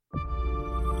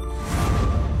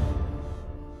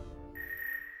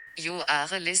You are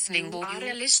listening to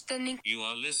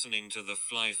the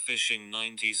Fly Fishing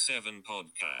 97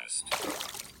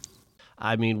 podcast.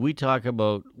 I mean, we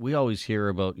always hear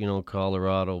about,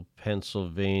 Colorado,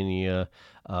 Pennsylvania,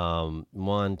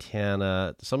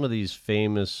 Montana, some of these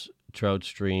famous trout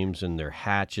streams and their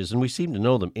hatches, and we seem to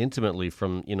know them intimately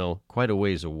from, quite a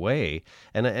ways away.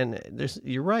 And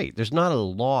you're right, there's not a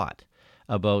lot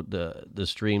about the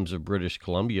streams of British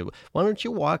Columbia. Why don't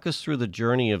you walk us through the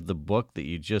journey of the book that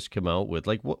you just come out with?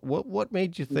 Like, what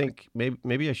made you think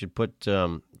maybe I should put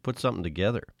something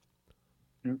together?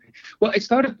 Okay. Well, it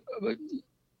started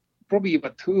probably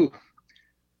about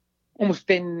almost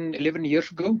 10, 11 years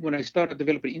ago when I started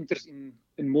developing interest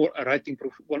in more writing,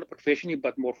 not professionally,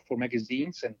 but more for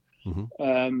magazines. And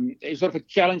it's sort of a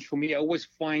challenge for me. I always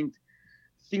find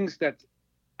things that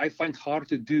I find hard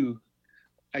to do.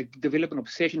 I develop an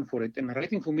obsession for it. And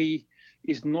writing for me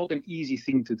is not an easy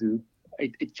thing to do.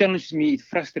 It challenges me, it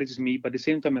frustrates me, but at the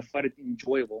same time, I find it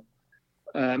enjoyable.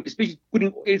 Especially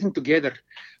putting everything together.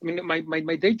 I mean,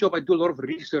 my day job, I do a lot of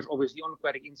research, obviously, on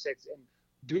aquatic insects, and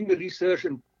doing the research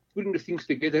and putting the things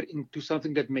together into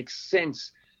something that makes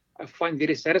sense, I find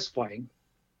very satisfying.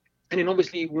 And then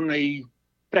obviously, when I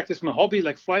practice my hobby,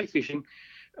 like fly fishing,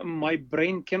 my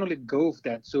brain cannot let go of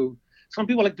that. So some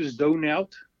people like to zone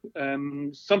out.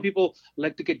 Some people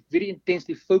like to get very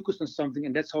intensely focused on something,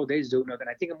 and that's how they zone out. And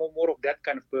I think I'm more of that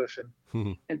kind of person.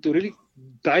 And to really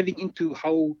diving into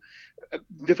how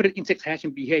different insects hatch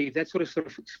and behave, that sort of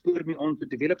spurred me on to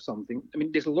develop something. I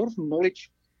mean, there's a lot of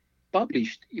knowledge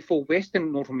published for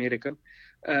Western North America.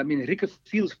 I mean, Rick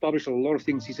Fields published a lot of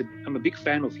things. I'm a big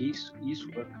fan of his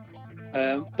work.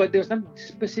 But there's nothing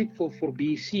specific for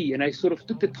BC, and I sort of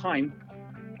took the time.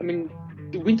 I mean,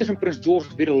 the winters in Prince George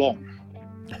is very long.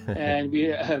 And we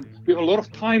have a lot of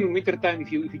time in winter time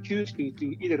if you choose to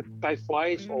either tie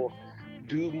flies or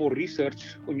do more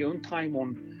research on your own time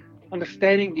on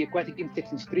understanding the aquatic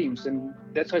insects and streams. And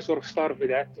that's how I sort of started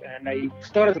with that. And I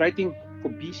started writing for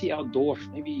BC Outdoors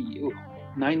maybe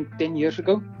 9-10 years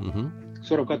ago.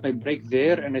 Sort of got my break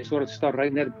there, and I sort of started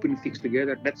writing that, putting things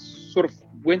together. That sort of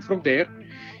went from there.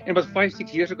 And about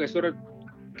 5-6 years ago, I sort of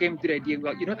came to the idea,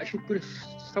 well, I should put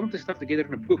some of the stuff together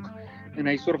in a book. And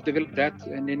I sort of developed that.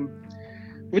 And then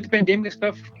with the pandemic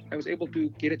stuff, I was able to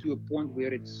get it to a point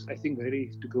where it's, I think,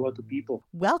 ready to go out to people.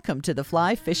 Welcome to the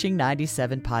Fly Fishing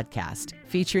 97 podcast,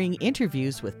 featuring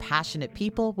interviews with passionate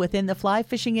people within the fly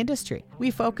fishing industry.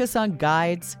 We focus on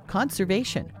guides,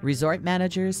 conservation, resort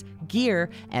managers, gear,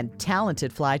 and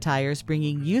talented fly tyers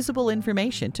bringing usable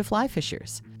information to fly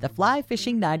fishers. The Fly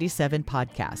Fishing 97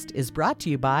 podcast is brought to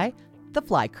you by The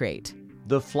Fly Crate.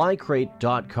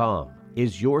 TheFlyCrate.com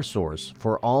is your source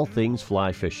for all things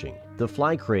fly fishing. The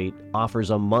Fly Crate offers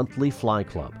a monthly fly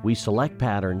club. We select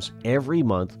patterns every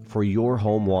month for your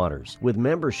home waters. With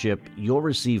membership, you'll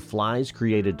receive flies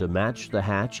created to match the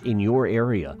hatch in your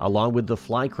area, along with the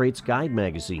Fly Crate's guide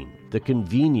magazine. The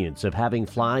convenience of having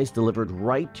flies delivered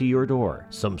right to your door.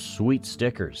 Some sweet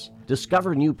stickers.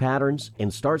 Discover new patterns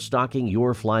and start stocking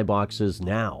your fly boxes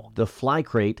now.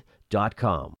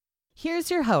 TheFlyCrate.com.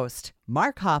 Here's your host,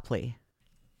 Mark Hopley.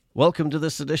 Welcome to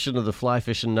this edition of the Fly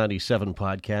Fishing 97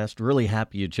 podcast. Really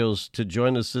happy you chose to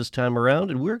join us this time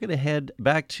around, and we're going to head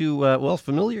back to,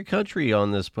 familiar country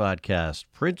on this podcast,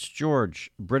 Prince George,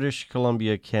 British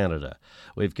Columbia, Canada.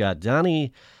 We've got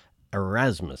Donnie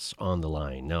Erasmus on the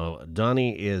line. Now,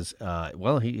 Donnie is,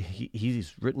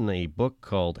 he's written a book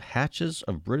called Hatches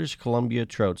of British Columbia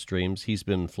Trout Streams. He's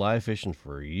been fly fishing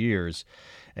for years.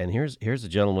 And here's a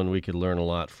gentleman we could learn a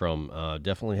lot from.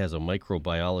 Definitely has a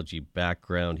microbiology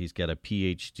background. He's got a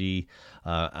PhD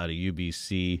out of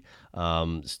UBC.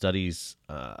 Studies,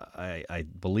 I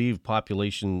believe,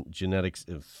 population genetics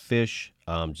of fish,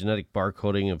 genetic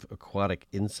barcoding of aquatic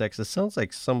insects. It sounds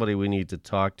like somebody we need to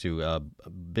talk to. A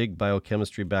big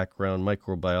biochemistry background,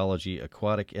 microbiology,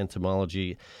 aquatic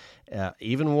entomology,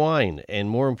 even wine, and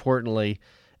more importantly,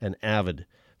 an avid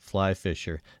fly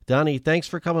fisher. Donnie, thanks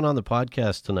for coming on the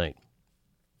podcast tonight.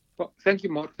 Well, thank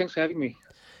you, Mark. Thanks for having me.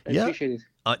 I appreciate it.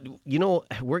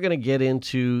 We're going to get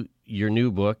into your new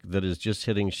book that is just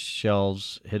hitting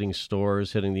shelves, hitting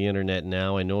stores, hitting the internet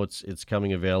now. I know it's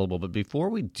coming available, but before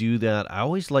we do that, I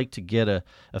always like to get a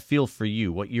feel for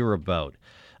you, what you're about.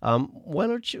 Why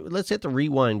don't let's hit the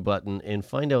rewind button and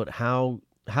find out how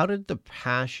did the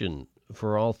passion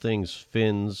for all things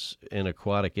fins and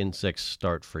aquatic insects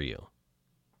start for you?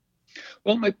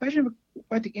 Well, my passion for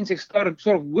aquatic insects started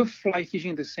sort of with fly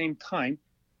fishing at the same time.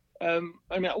 I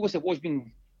have always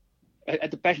been at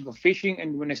the passion for fishing,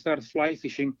 and when I started fly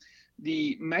fishing,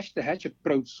 the match the hatch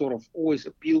approach sort of always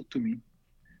appealed to me.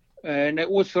 And I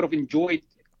always sort of enjoyed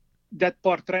that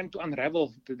part, trying to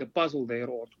unravel the puzzle there,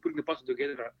 or to put the puzzle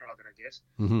together, rather, I guess.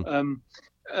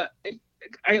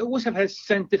 I always have had a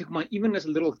scientific mind, even as a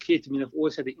little kid. I mean, I've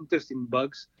always had an interest in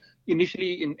bugs,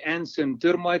 initially in ants and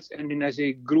termites, and then as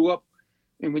I grew up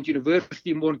and went to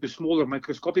university, more into smaller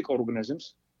microscopic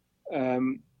organisms.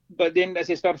 But then as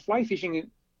I started fly fishing,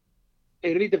 I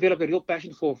really developed a real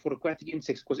passion for aquatic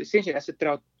insects, because essentially that's a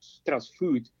trout's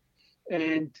food.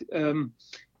 And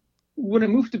when I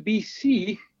moved to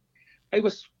BC, I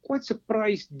was quite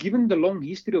surprised, given the long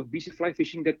history of BC fly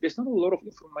fishing, that there's not a lot of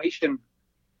information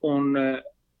on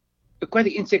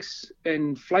aquatic insects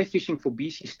and fly fishing for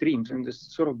BC streams. And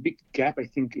there's sort of big gap, I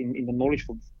think, in the knowledge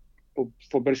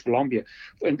for British Columbia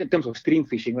in terms of stream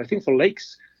fishing. I think for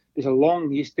lakes, there's a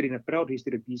long history and a proud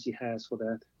history that BC has for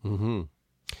that. Mm-hmm.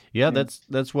 Yeah,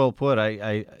 that's well put.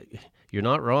 I you're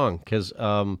not wrong, because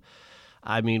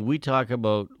I mean,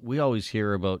 we always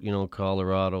hear about,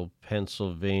 Colorado,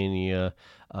 Pennsylvania,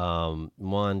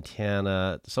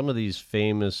 Montana, some of these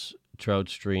famous trout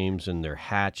streams and their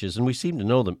hatches, and we seem to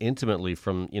know them intimately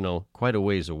from, quite a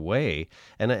ways away.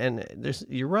 And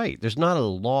you're right, there's not a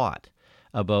lot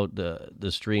about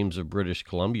the streams of British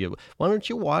Columbia. Why don't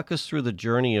you walk us through the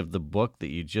journey of the book that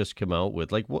you just come out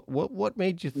with? Like, what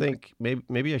made you think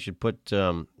maybe I should put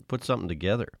something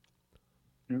together?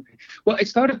 Okay. Well, it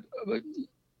started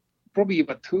probably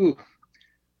about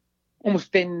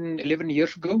almost 10, 11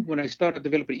 years ago, when I started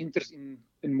developing interest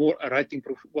in more writing,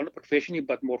 not professionally,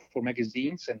 but more for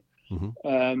magazines.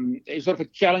 And it's sort of a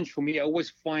challenge for me. I always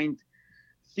find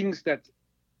things that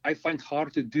I find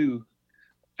hard to do,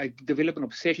 I develop an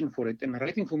obsession for it. And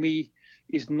writing for me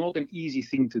is not an easy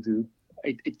thing to do.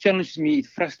 It challenges me, it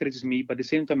frustrates me, but at the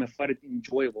same time I find it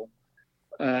enjoyable.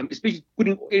 Especially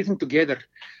putting everything together.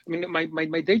 I mean,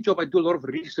 my day job, I do a lot of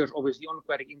research, obviously, on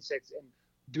aquatic insects, and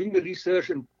doing the research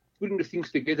and putting the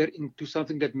things together into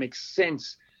something that makes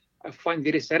sense, I find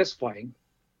very satisfying.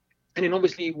 And then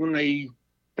obviously, when I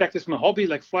practice my hobby,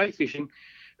 like fly fishing,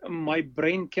 my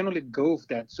brain cannot let go of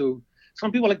that. So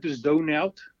some people like to zone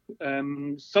out.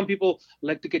 Some people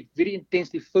like to get very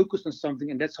intensely focused on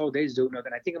something, and that's how they zone out.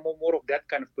 And I think I'm more of that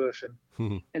kind of person.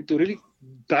 And to really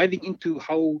diving into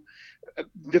how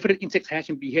different insects hatch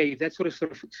and behave, that sort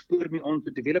of spurred me on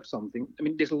to develop something. I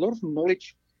mean, there's a lot of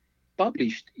knowledge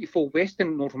published for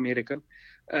Western North America.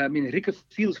 I mean, Rick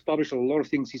Fields published a lot of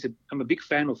things. I'm a big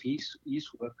fan of his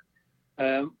work.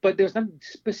 But there's nothing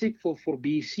specific for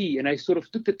BC, and I sort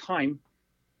of took the time.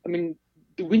 I mean,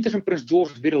 the winters in Prince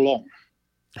George is very long.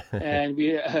 And we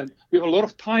have a lot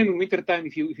of time in winter time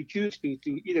if you choose to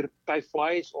either tie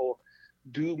flies or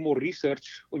do more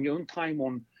research on your own time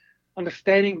on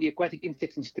understanding the aquatic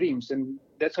insects and streams. And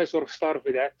that's how I sort of started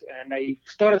with that. And I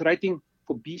started writing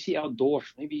for BC Outdoors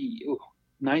maybe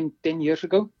 9-10 years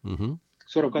ago.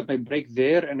 Sort of got my break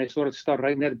there, and I sort of started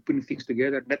writing that and putting things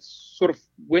together. That sort of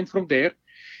went from there.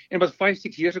 And about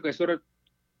 5-6 years ago, I sort of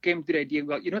came to the idea,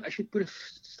 well, I should put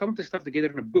some of the stuff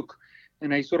together in a book.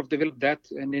 And I sort of developed that.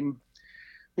 And then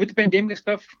with the pandemic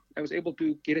stuff, I was able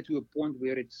to get it to a point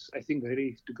where it's, I think,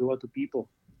 ready to go out to people.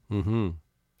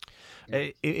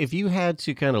 If you had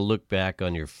to kind of look back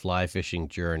on your fly fishing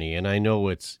journey, and I know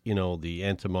it's, the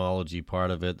entomology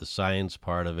part of it, the science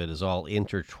part of it is all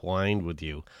intertwined with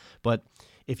you. But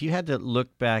if you had to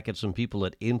look back at some people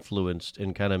that influenced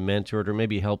and kind of mentored or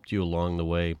maybe helped you along the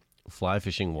way, fly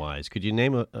fishing wise, could you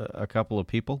name a couple of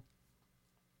people?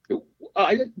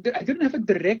 I didn't have a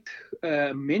direct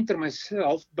mentor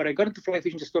myself, but I got into fly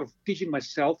fishing just sort of teaching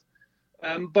myself.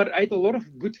 But I had a lot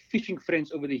of good fishing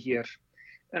friends over the years.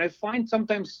 And I find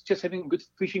sometimes just having good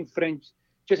fishing friends,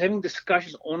 just having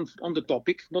discussions on the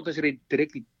topic, not necessarily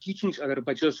directly teaching each other,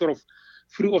 but just sort of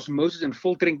through osmosis and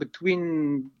filtering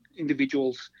between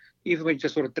individuals, even when you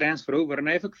just sort of transfer over. And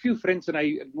I have a few friends, and I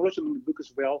acknowledge them in the book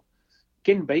as well.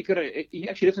 Ken Baker, he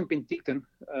actually lives in Penticton.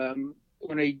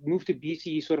 When I moved to BC,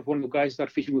 he's sort of one of the guys I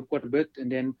started fishing with quite a bit.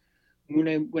 And then when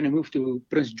I moved to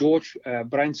Prince George,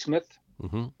 Brian Smith,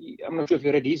 I'm not sure if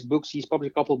you read his books. He's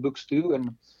published a couple of books too.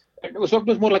 And it was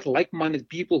more like-minded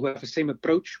people who have the same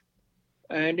approach.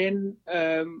 And then,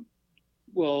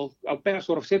 our paths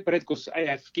sort of separated because I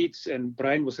have kids and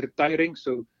Brian was retiring.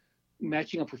 So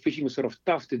matching up for fishing was sort of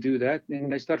tough to do that.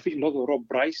 And I started fishing a lot with Rob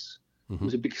Bryce,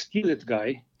 who's a big steelhead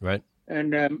guy. Right.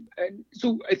 And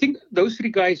so I think those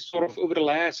three guys sort of over the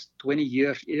last 20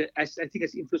 years, I think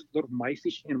has influenced a lot of my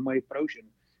fishing and my approach and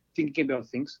thinking about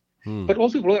things. But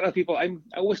also for a lot of people, I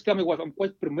always tell my wife I'm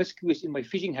quite promiscuous in my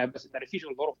fishing habits, and that I fish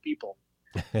with a lot of people.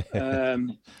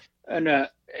 And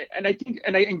I think,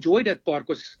 and I enjoy that part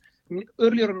because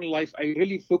earlier in life, I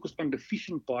really focused on the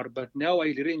fishing part, but now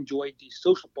I really enjoy the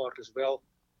social part as well.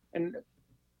 And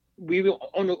we were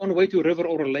on the way to a river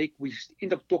or a lake. We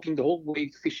end up talking the whole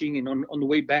way fishing, and on the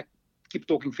way back, keep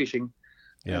talking fishing.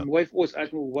 Yeah. And my wife always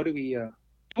asked me, well, what do we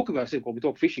talk about? I said, well, we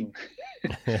talk fishing.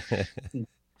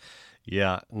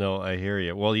 Yeah, no, I hear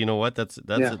you. Well, you know what? That's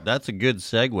Yeah. that's a good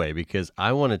segue because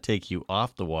I want to take you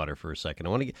off the water for a second. I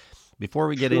want to get before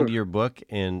we get Sure. into your book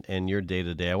and your day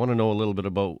to day. I want to know a little bit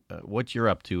about what you're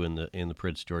up to in the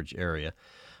Prince George area.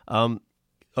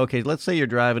 Okay, let's say you're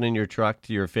driving in your truck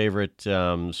to your favorite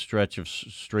stretch of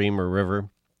stream or river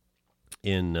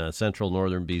in central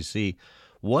northern BC.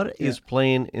 What is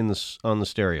playing on the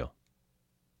stereo?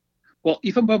 Well,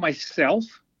 even by myself,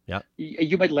 Yeah.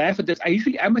 you might laugh at this.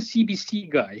 I'm a CBC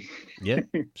guy. Yeah,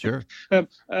 sure.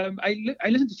 I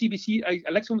listen to CBC. I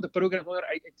like some of the programs where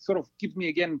it sort of keeps me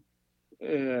again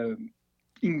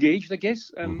engaged, I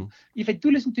guess. If I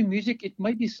do listen to music, it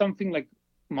might be something like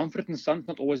Mumford and Sons,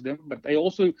 not always them. But I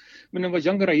also, when I was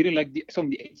younger, I really liked some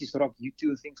of the 80s rock, U2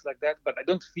 and things like that. But I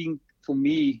don't think, for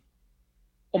me,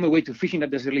 on my way to fishing,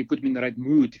 that necessarily put me in the right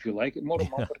mood, if you like. More of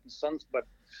Mumford and Sons, but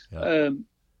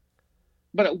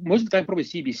most of the time probably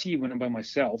CBC when I'm by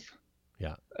myself.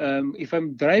 Yeah. If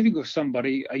I'm driving with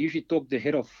somebody, I usually talk the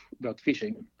head off about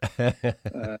fishing.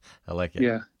 I like it.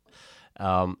 Yeah.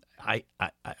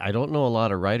 I don't know a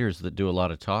lot of writers that do a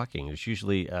lot of talking. It's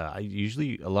usually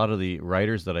a lot of the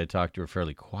writers that I talk to are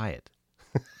fairly quiet.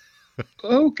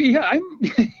 Okay, yeah,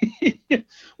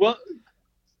 well,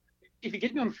 if you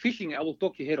get me on fishing, I will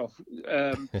talk your head off.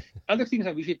 Other things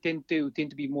I usually tend to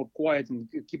be more quiet and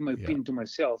keep my opinion to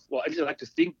myself. Well, I just like to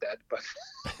think that, but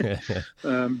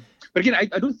again, I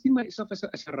don't see myself as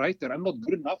a writer. I'm not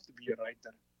good enough to be a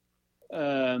writer.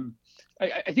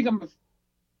 I think I'm an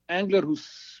angler who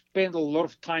spent a lot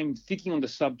of time thinking on the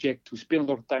subject, who spent a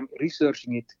lot of time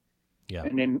researching it,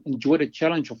 and then enjoy the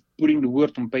challenge of putting the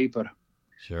word on paper.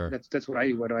 Sure. That's what I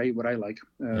like. I like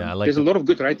there's a lot of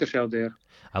good writers out there.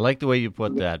 I like the way you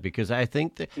put that because I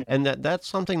think that, and that's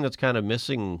something that's kind of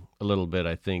missing a little bit,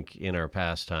 I think, in our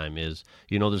pastime is,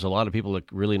 there's a lot of people that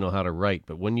really know how to write,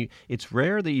 but it's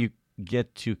rare that you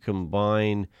get to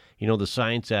combine, the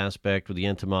science aspect with the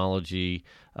entomology,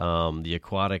 the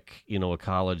aquatic,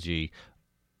 ecology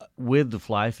with the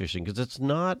fly fishing because it's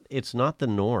not the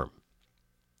norm.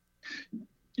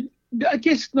 I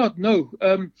guess not. No.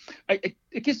 I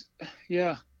guess,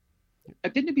 yeah. I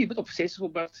tend to be a bit obsessive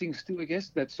about things too. I guess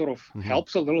that sort of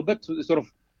helps a little bit. So the sort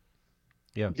of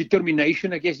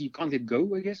determination. I guess you can't let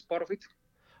go. I guess part of it.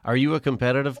 Are you a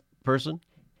competitive person?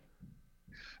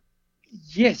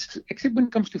 Yes, except when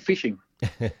it comes to fishing.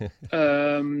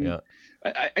 I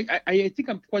think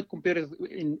I'm quite competitive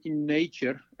in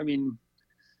nature. I mean,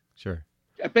 sure.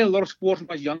 I played a lot of sports when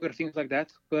I was younger, things like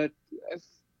that. But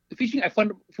fishing, I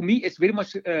find, for me, it's very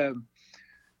much, it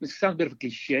sounds a bit of a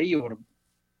cliche or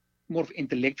more of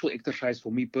intellectual exercise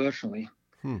for me personally.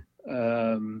 So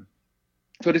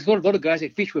there's a lot of guys I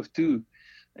fish with too.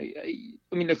 I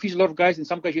mean, I fish a lot of guys, and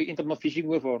some guys you end up not fishing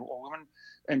with, or women,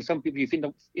 and some people you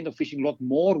end up fishing a lot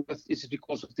more with. It's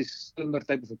because of this similar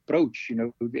type of approach,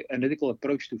 the analytical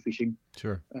approach to fishing.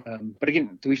 Sure. But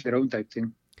again, to each their own type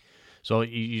thing. So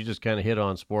you just kind of hit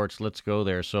on sports. Let's go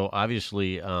there. So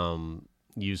obviously,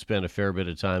 you spent a fair bit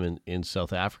of time in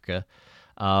South Africa.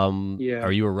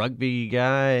 Are you a rugby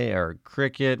guy or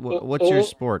cricket? What's your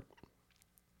sport?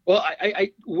 Well,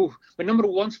 the number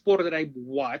one sport that I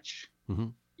watch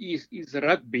is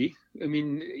rugby. I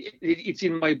mean, it's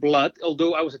in my blood.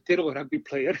 Although I was a terrible rugby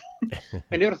player,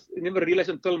 I never realized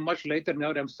until much later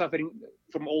now that I'm suffering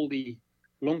from all the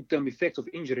long-term effects of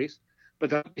injuries.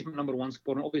 But rugby is my number one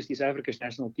sport, and obviously South Africa's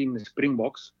national team, the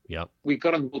Springboks. Yeah, we're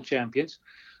current world champions.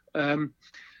 Then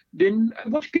I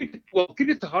watch cricket. Well,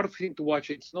 cricket's a hard thing to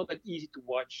watch. It's not that easy to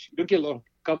watch. You don't get a lot of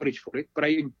coverage for it. But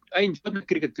I enjoyed the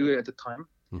cricket too at the time.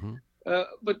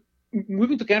 But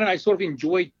moving to Canada, I sort of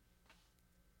enjoyed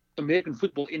American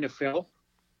football, NFL.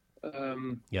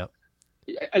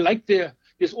 I like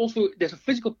there's a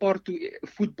physical part to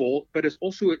football, but there's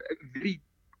also a very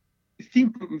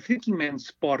thinking man's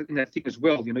part in that thing as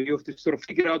well. You have to sort of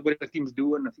figure out what the team's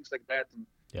doing and things like that. And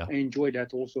I enjoy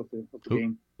that also of the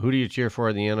game. Who do you cheer for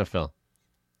in the NFL?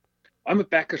 I'm a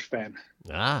Packers fan.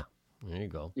 Ah, there you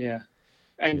go. Yeah.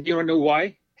 And you want to know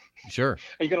why? Sure.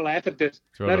 You're going to laugh at this.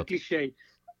 Not a cliche.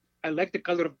 I like the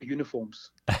color of the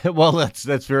uniforms. Well, that's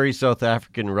very South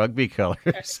African rugby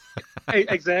colors.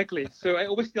 Exactly. So I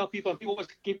always tell people, and people always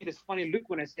give me this funny look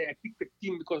when I say I picked the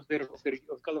team because they're of the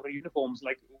color of the uniforms.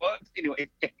 Like, what? Anyway.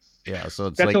 Yeah,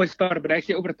 so that's how I started. But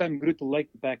actually, over time, I grew to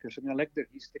like the Packers. I mean, I like their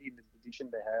history and the tradition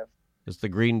they have. It's the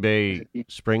Green Bay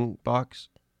Springboks.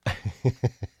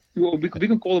 Well, we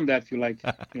can call them that if you like.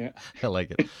 Yeah. I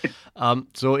like it.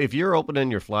 So if you're opening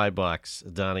your fly box,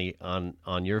 Donnie,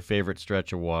 on your favorite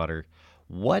stretch of water,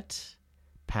 what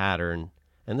pattern,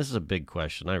 and this is a big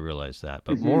question, I realize that,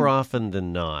 but more often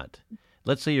than not,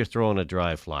 let's say you're throwing a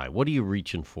dry fly, what are you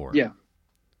reaching for? Yeah.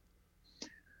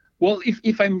 Well,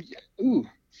 if I'm, ooh,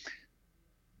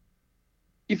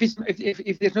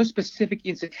 if there's no specific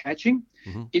insect hatching,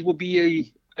 it will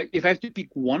be if I have to pick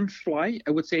one fly,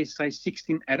 I would say size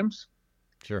 16 Adams.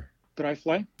 Sure. Dry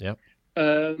fly. Yep.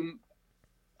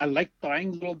 I like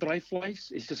tying little dry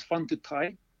flies. It's just fun to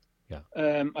tie. Yeah.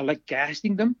 I like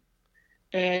casting them,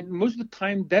 and most of the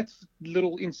time that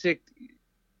little insect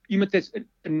imitates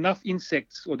enough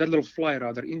insects, or that little fly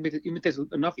rather imitates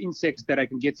enough insects that I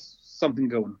can get something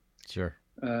going. Sure.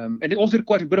 And it also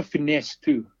requires a bit of finesse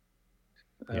too.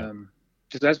 Yeah.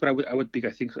 So that's what I would pick,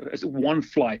 I think, as one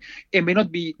fly. It may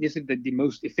not be necessarily the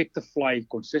most effective fly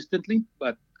consistently,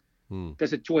 but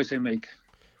that's a choice I make.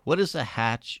 What is a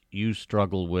hatch you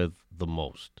struggle with the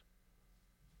most?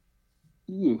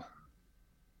 Ooh.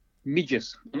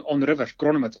 Midges on rivers,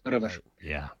 chronomets on rivers.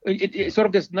 Yeah. It's sort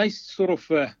of this nice sort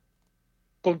of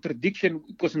contradiction,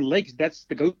 because in lakes, that's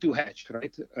the go-to hatch,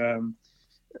 right?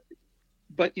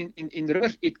 But in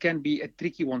rivers, it can be a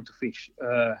tricky one to fish.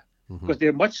 Because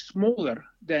they're much smaller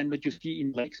than what you see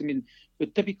in lakes. I mean, the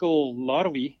typical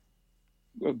larvae,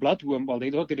 bloodworm, well, they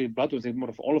don't really bloodworms, they're more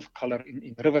of olive color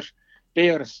in rivers. They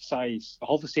are a size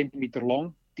half a centimeter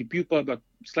long. The pupa about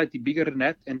slightly bigger than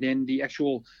that. And then the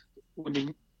actual, when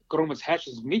the chronomets hatch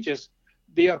as midges,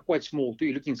 they are quite small too.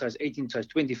 You're looking size 18, size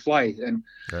 20 flies. And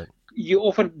you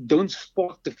often don't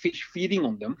spot the fish feeding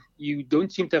on them. You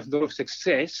don't seem to have a lot of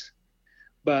success.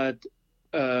 But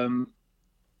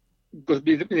because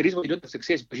the reason why you don't have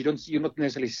success, because you're not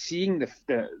necessarily seeing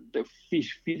the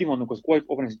fish feeding on them, because quite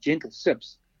often it's gentle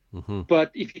sips.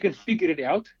 But if you can figure it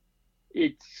out,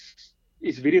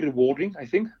 it's very rewarding, I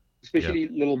think, especially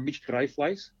little midge dry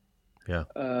flies. Yeah.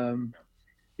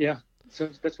 So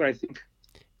that's what I think.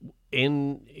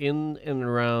 In and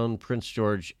around Prince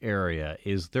George area,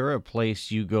 is there a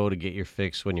place you go to get your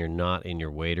fix when you're not in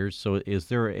your waders? So is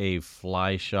there a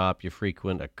fly shop you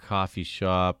frequent, a coffee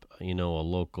shop, a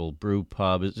local brew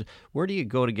pub? Where do you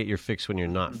go to get your fix when you're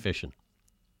not fishing?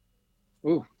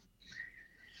 Oh,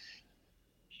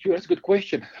 sure, that's a good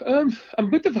question. I'm a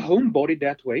bit of a homebody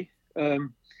that way.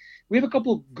 We have a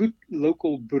couple of good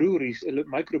local breweries,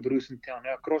 microbrews in town.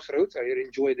 Now, Crossroads, I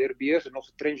enjoy their beers, and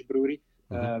also Trench Brewery.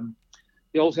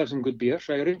 They also have some good beers.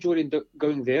 So I really enjoyed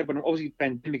going there, but obviously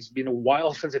pandemic's been a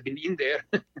while since I've been in there.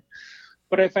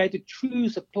 But if I had to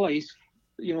choose a place,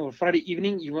 Friday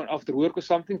evening, even after work or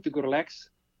something, to go relax,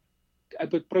 I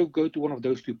would probably go to one of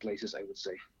those two places, I would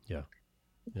say. Yeah.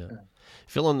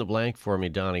 Fill in the blank for me,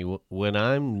 Donnie. When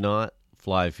I'm not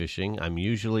fly fishing, I'm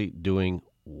usually doing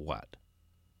what?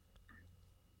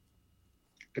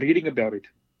 Reading about it.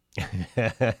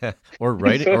 or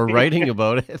writing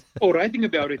about it. Or writing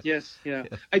about it, yes. Yeah.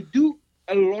 I do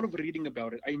a lot of reading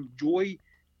about it. I enjoy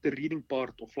the reading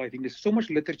part of fly fishing. There's so much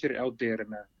literature out there,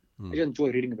 and I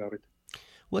enjoy reading about it.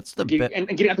 What's the and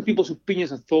getting other people's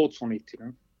opinions and thoughts on it,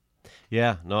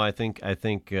 Yeah, no, I think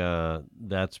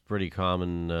that's pretty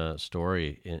common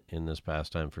story in this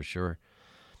pastime for sure.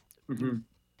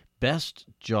 Best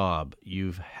job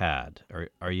you've had?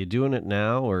 Are you doing it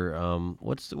now, or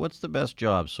what's the best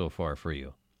job so far for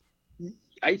you?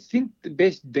 I think the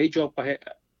best day job I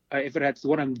ever had is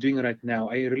what I'm doing right now.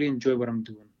 I really enjoy what I'm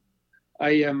doing.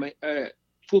 I am a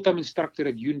full-time instructor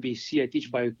at UNBC. I teach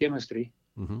biochemistry.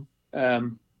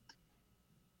 The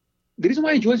reason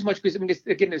why I enjoy it so much, because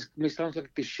again, it may sound like a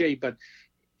cliche, but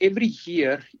every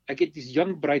year I get these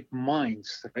young, bright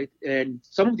minds, right? And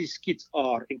some of these kids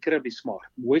are incredibly smart,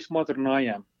 way smarter than I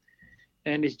am.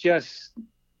 And it's just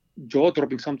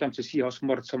jaw-dropping sometimes to see how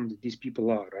smart some of these people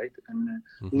are, right? And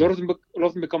a lot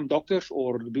of them become doctors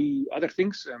or do other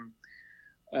things.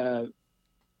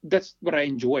 That's what I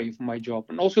enjoy for my job.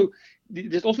 And also,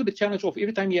 there's also the challenge of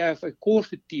every time you have a course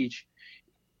to teach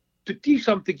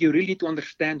something, you really need to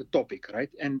understand the topic,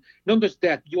 right? And not just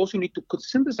that, you also need to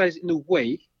synthesize in a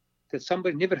way that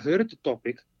somebody never heard the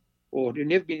topic, or they've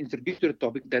never been introduced to the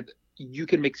topic, that you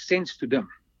can make sense to them.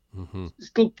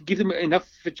 Still give them enough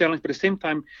of a challenge, but at the same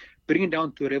time, bring it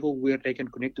down to a level where they can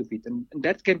connect with it. And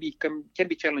that can be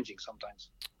challenging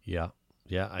sometimes. Yeah,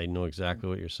 I know exactly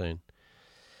what you're saying.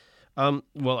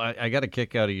 Well, I got a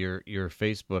kick out of your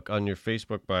Facebook. On your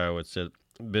Facebook bio, it said,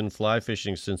 been fly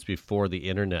fishing since before the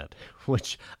internet,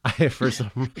 which I for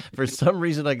some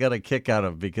reason I got a kick out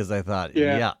of, because I thought,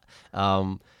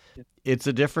 it's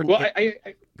a different. Well,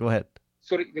 Go ahead.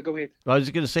 Sorry, go ahead. I was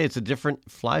going to say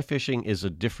fly fishing is a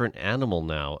different animal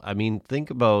now. I mean, think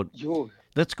about, Yo,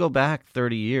 let's go back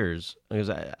 30 years. Because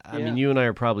I mean, yeah, you and I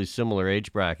are probably similar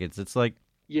age brackets. It's like,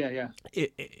 yeah.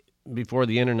 before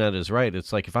the internet is right,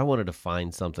 it's like if I wanted to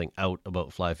find something out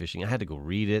about fly fishing, I had to go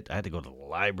read it. I had to go to the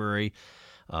library.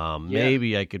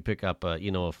 Maybe I could pick up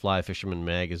a fly fisherman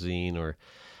magazine, or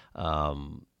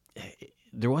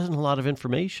there wasn't a lot of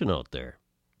information out there.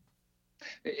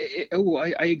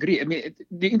 I agree. I mean,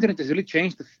 the internet has really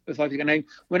changed the fly fishing. And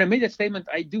when I made that statement,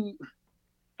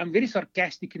 I'm very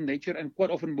sarcastic in nature, and quite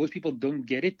often most people don't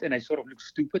get it, and I sort of look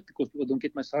stupid because people don't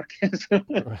get my sarcasm.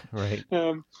 Right.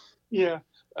 Yeah.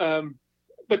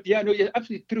 But yeah, no, yeah,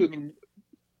 absolutely true. I mean,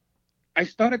 I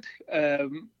started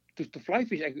to fly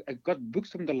fish. I got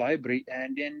books from the library,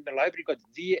 and then the library got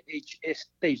VHS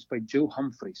tapes by Joe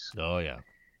Humphreys. Oh, yeah.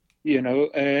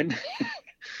 And,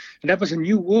 and that was a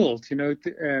new world,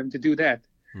 to do that.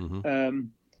 Mm-hmm.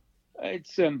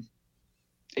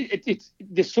 It's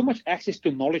there's so much access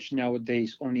to knowledge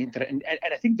nowadays on the internet, and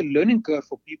I think the learning curve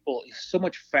for people is so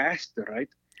much faster, right?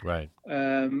 Right.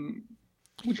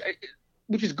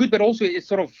 Which is good, but also it's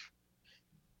sort of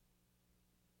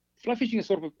fly fishing is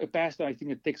sort of a pastime. I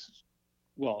think it takes.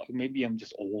 Well, maybe I'm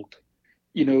just old.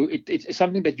 It's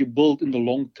something that you build in the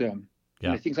long term. Yeah.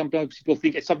 And I think sometimes people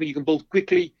think it's something you can build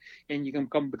quickly, and you can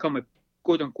become a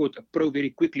quote unquote a pro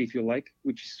very quickly if you like,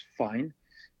 which is fine.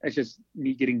 It's just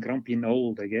me getting grumpy and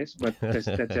old, I guess, but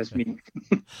that's me.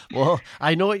 Well,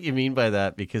 I know what you mean by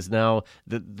that, because now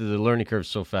the learning curve is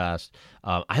so fast.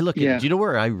 I look at, do you know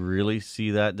where I really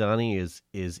see that, Donnie, is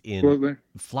in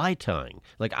fly tying.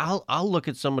 Like I'll look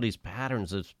at somebody's patterns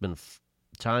that's been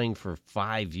tying for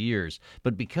 5 years,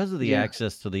 but because of the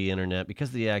access to the internet, because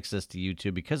of the access to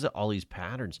YouTube, because of all these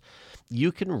patterns,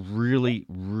 you can really,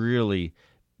 really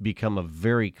become a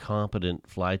very competent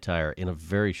fly tyer in a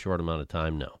very short amount of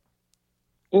time now.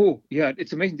 Oh, yeah,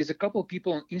 it's amazing. There's a couple of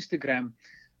people on Instagram.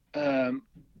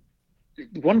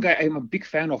 One guy I'm a big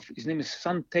fan of, his name is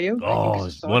Santeo. Oh,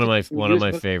 it's one of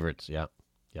my favorites. Yeah.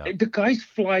 The guy's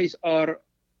flies are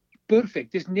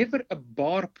perfect. There's never a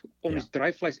barb on his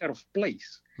dry flies out of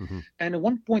place. Mm-hmm. And at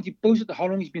one point he posted how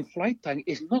long he's been fly tying.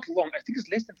 It's not long. I think it's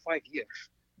less than 5 years.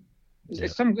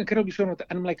 It's some incredibly short,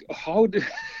 and I'm like,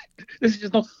 this is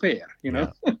just not fair,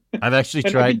 I've actually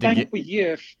tried to get for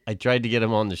years. I tried to get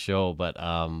him on the show, but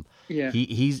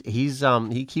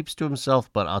he keeps to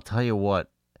himself. But I'll tell you what,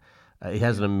 he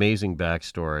has an amazing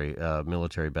backstory,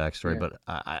 military backstory. But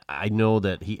I know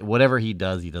that whatever he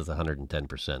does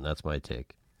 110%. That's my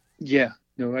take. Yeah,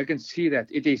 no, I can see that.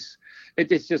 It is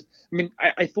just. I mean,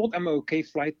 I thought I'm an okay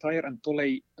fly tyer until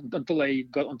I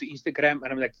got onto Instagram,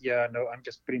 and I'm like, yeah, no, I'm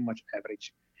just pretty much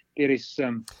average. There is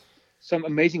some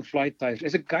amazing fly tyers.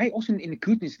 There's a guy also in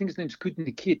Kooten. I think his name's Kooten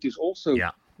the Kid, who's also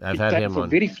I've had him for on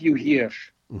very few years.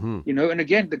 Mm-hmm. And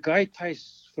again, the guy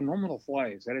ties phenomenal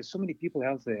flies. There are so many people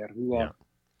out there who are.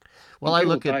 Well, I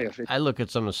look at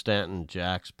some of Stanton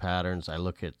Jack's patterns. I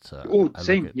look at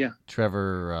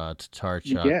Trevor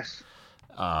Tatarchuk. Yes.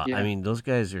 I mean, those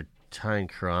guys are tying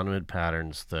chironomid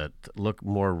patterns that look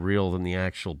more real than the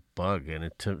actual bug,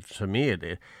 and to me,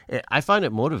 I find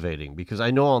it motivating, because I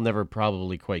know I'll never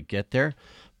probably quite get there,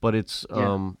 but it's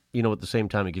at the same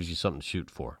time it gives you something to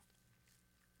shoot for.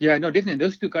 Yeah, no, definitely.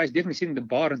 Those two guys definitely setting the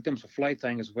bar in terms of fly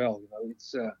tying as well.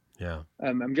 It's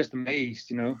I'm just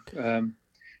amazed.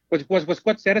 What's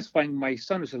quite satisfying. My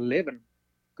son, who's 11,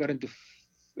 got into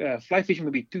fly fishing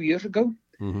maybe 2 years ago.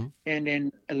 Mm-hmm. And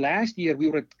then last year we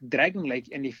were at Dragon Lake,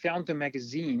 and he found a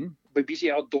magazine by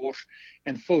BC Outdoors,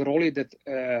 and Phil Rowley that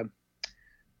I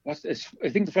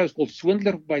think the fly was called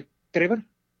Swindler by Trevor.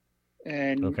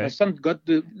 And my son got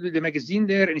the magazine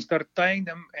there, and he started tying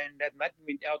them, and that night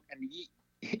we went out, and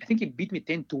I think he beat me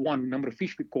 10-1 number of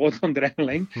fish we caught on Dragon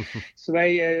Lake. So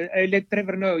I let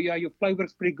Trevor know, your fly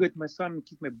works pretty good. My son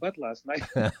kicked my butt last night.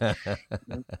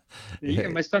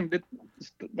 My son does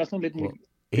not let me.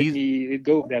 He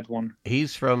go with that one.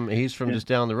 He's from just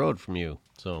down the road from you,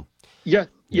 so. Yeah,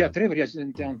 Trevor, is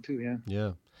in town too.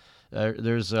 Yeah.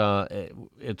 There's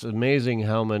it's amazing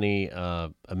how many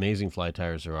amazing fly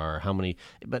tyers there are.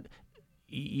 But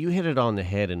you hit it on the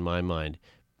head in my mind.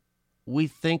 We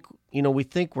think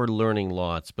we're learning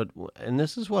lots, and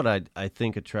this is what I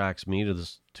think attracts me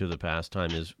to the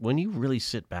pastime, is when you really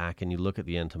sit back and you look at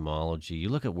the entomology, you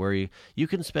look at where you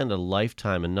can spend a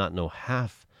lifetime and not know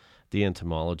half the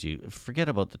entomology. Forget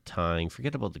about the tying,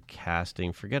 forget about the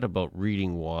casting, forget about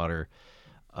reading water.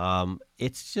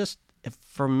 It's just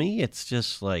For me, it's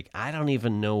just like I don't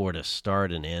even know where to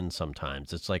start and end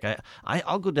sometimes. It's like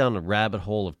I'll go down a rabbit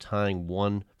hole of tying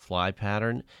one fly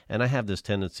pattern, and I have this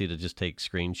tendency to just take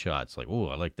screenshots like, oh,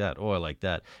 I like that. Oh, I like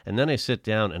that. And then I sit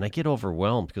down and I get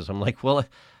overwhelmed because I'm like, well,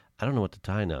 I don't know what to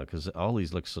tie now because all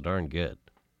these look so darn good.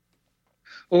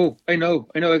 Oh, I know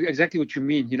exactly what you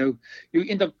mean. You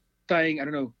end up tying, I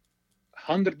don't know,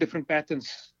 100 different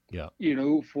patterns. Yeah.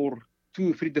 For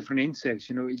 2 or 3 different insects.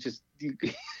 It's just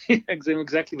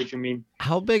exactly what you mean.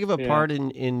 How big of a part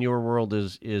in your world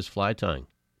is fly tying?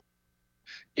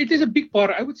 It is a big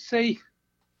part. I would say,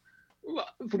 well,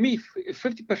 for me,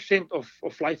 50% of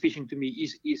fly fishing to me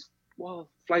is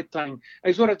fly tying.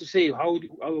 I sort of have to say how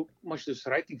much does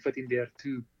writing fit in there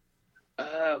too.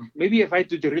 Maybe if I had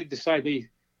to really decide,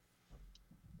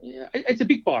 it's a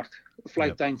big part of fly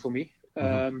tying for me.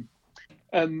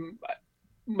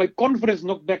 My confidence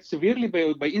knocked back severely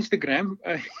by Instagram.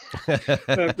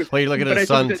 Well, you're looking at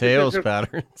Sun-tails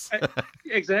patterns.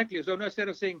 Exactly. So instead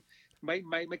of saying, my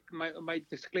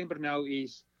disclaimer now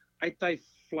is I tie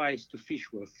flies to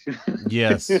fish with.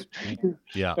 Yes.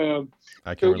 Yeah.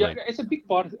 I can relate. It's a big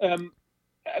part.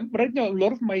 Right now, a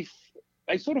lot of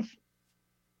I sort of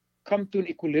come to an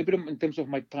equilibrium in terms of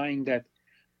my tying that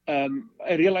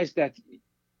I realized that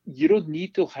you don't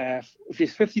need to have, if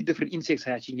there's 50 different insects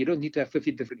hatching, you don't need to have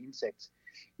 50 different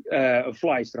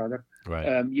flies rather.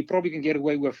 Right. You probably can get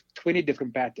away with 20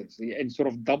 different patterns and sort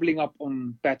of doubling up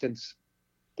on patterns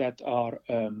that are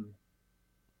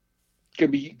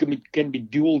can be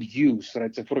dual use,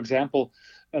 right? So for example,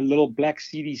 a little black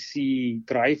CDC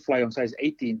dry fly on size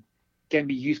 18 can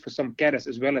be used for some caddis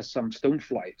as well as some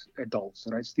stonefly adults,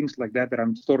 right? Things like that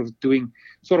I'm sort of doing,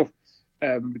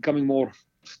 becoming more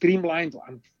streamlined.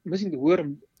 I'm missing the word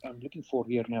I'm looking for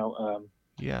here now.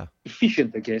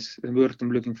 Efficient, I guess, the word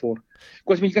I'm looking for.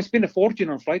 Because you can spend a fortune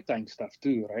on fly tying stuff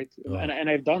too, right? Oh. And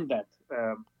I've done that.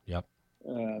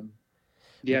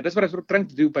 That's what I was sort of trying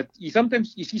to do. But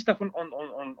sometimes you see stuff on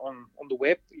the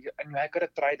web, and I gotta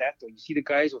try that. Or you see the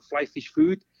guys with fly fish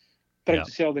food trying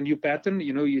to sell the new pattern.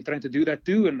 You're trying to do that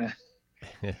too, and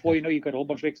before you know, you got a whole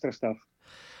bunch of extra stuff.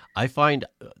 I find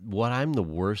what I'm the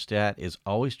worst at is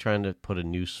always trying to put a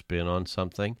new spin on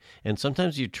something. And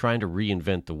sometimes you're trying to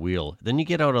reinvent the wheel. Then you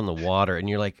get out on the water and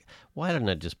you're like, why didn't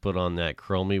I just put on that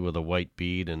chromie with a white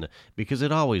bead? Because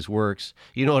it always works.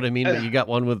 You know what I mean? But you got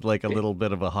one with like a little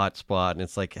bit of a hot spot and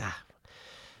it's like,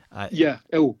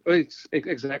 it's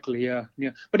exactly. Yeah.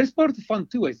 But it's part of the fun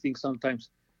too, I think, sometimes.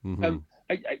 Mm-hmm.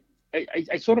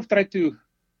 I sort of try to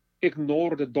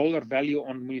ignore the dollar value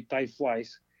on when you tie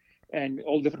flies and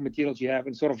all different materials you have,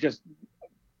 and sort of just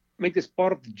make this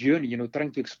part of the journey,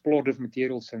 trying to explore different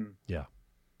materials. And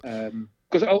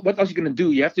because what else are you going to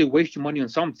do? You have to waste your money on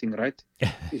something, right?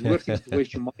 It's worth it to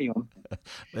waste your money on.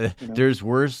 There's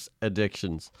worse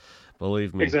addictions,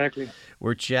 believe me. Exactly.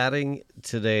 We're chatting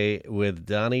today with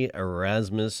Donnie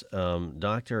Erasmus.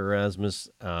 Dr. Erasmus,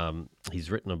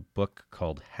 he's written a book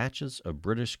called Hatches of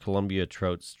British Columbia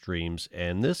Trout Streams,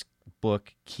 and this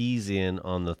book keys in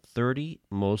on the 30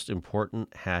 most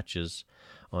important hatches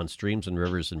on streams and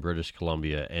rivers in British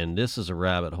Columbia, and this is a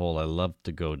rabbit hole I love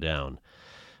to go down.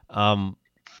 I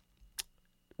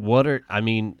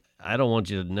don't want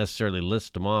you to necessarily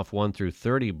list them off 1 through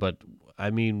 30, but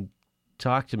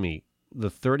talk to me. The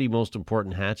 30 most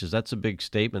important hatches, that's a big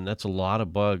statement. That's a lot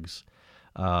of bugs.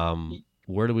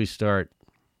 Where do we start?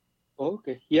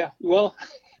 Okay. Yeah. Well,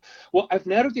 I've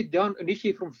narrowed it down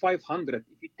initially from 500.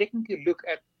 If you technically look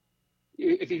at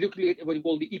what you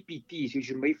call the EPTs,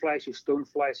 your mayflies, your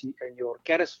stoneflies, and your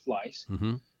caddis flies,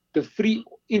 the 3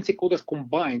 insect orders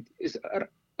combined is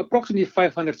approximately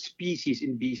 500 species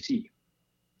in BC.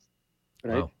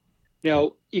 Right? Wow.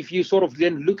 Now, if you sort of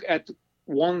then look at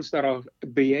ones that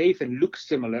behave and look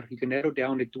similar, you can narrow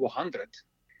down it to 100.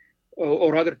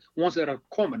 Or rather, ones that are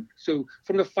common. So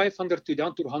from the 500 to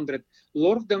down to 100, a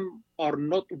lot of them are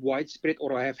not widespread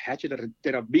or have hatches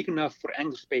that are big enough for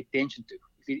anglers to pay attention to.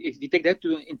 If you take that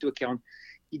into account,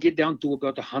 you get down to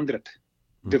about 100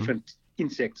 different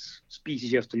insects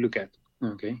species you have to look at.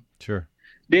 Okay. Sure.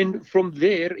 Then from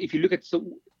there, if you look at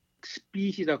some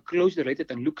species that are closely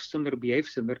related and look similar, behave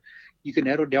similar, you can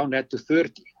narrow down that to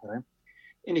 30. Right?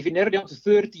 And if you narrow down to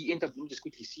 30, you end up, let me just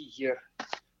quickly see here.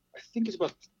 I think it's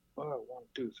about 1,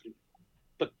 2, 3,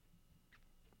 but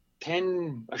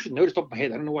 10. I should know this top of my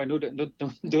head. I don't know why I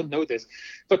don't know this.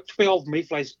 But 12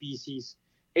 mayfly species,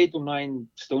 8 or 9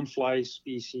 stonefly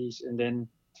species, and then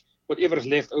whatever is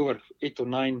left over, 8 or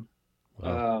 9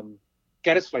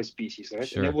 caddisfly species, right?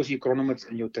 Sure. And that was your chronomads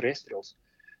and your terrestrials.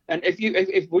 And if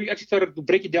we actually started to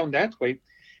break it down that way,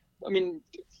 I mean,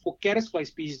 for caddisfly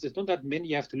species, there's not that many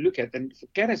you have to look at. And for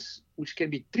caddis, which can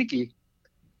be tricky,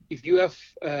 if you have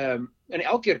an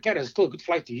elk-ear caddis is still a good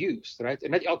fly to use, right?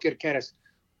 And that elk-ear caddis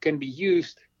can be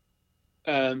used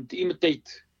to imitate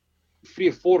 3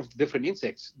 or 4 different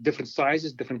insects, different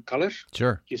sizes, different colors.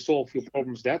 Sure. You solve your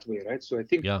problems that way, right? So I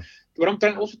think Yeah. what I'm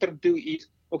trying to do is,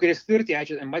 okay, there's 30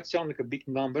 hatches. It might sound like a big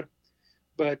number,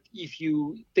 but if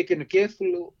you take a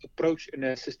careful approach and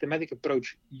a systematic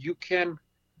approach, you can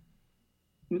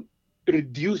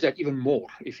reduce that even more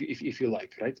if you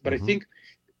like, right? But I think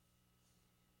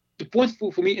the point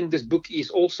for me in this book is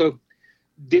also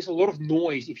there's a lot of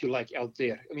noise, if you like, out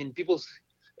there. I mean, people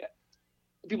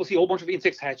see a whole bunch of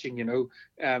insects hatching,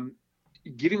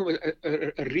 giving them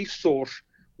a resource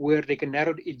where they can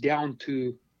narrow it down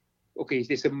to, okay,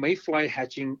 there's a mayfly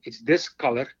hatching, it's this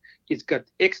color, it's got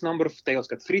X number of tails,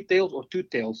 got 3 tails or 2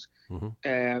 tails,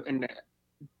 and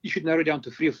you should narrow it down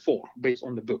to 3 or 4 based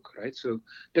on the book, right? So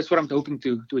that's what I'm hoping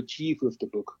to achieve with the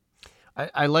book.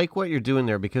 I like what you're doing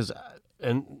there because,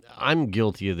 and I'm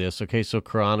guilty of this. Okay, so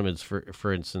chironomids,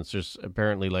 for instance, there's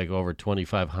apparently like over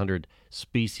 2,500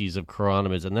 species of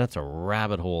chironomids, and that's a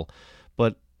rabbit hole.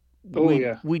 But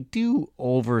we do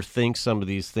overthink some of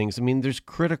these things. I mean, there's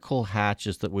critical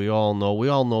hatches that we all know. We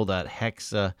all know that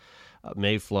hexa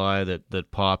mayfly that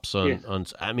pops on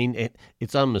I mean,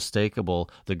 it's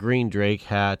unmistakable. The green drake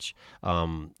hatch.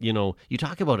 You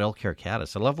talk about elk-ear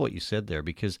caddis. I love what you said there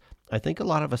because I think a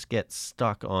lot of us get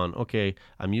stuck on, okay,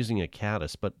 I'm using a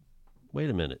caddis, but wait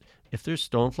a minute. If there's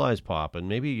stoneflies popping,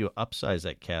 maybe you upsize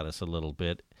that caddis a little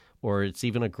bit, or it's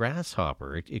even a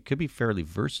grasshopper. It could be fairly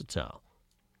versatile.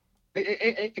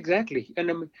 Exactly.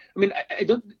 And I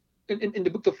don't, in the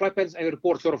book, The Fly Patterns, I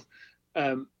report sort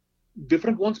of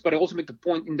different ones, but I also make the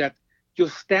point in that your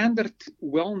standard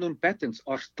well-known patterns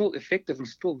are still effective and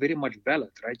still very much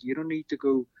valid, right? You don't need to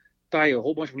go tie a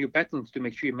whole bunch of new patterns to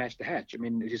make sure you match the hatch. I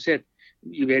mean, as you said,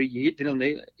 you hit the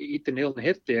nail on the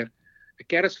head there. A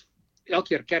caddis,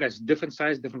 elk-ear caddis, different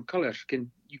size, different colors,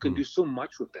 you can do so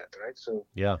much with that, right? So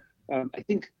yeah, I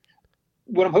think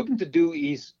what I'm hoping to do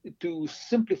is to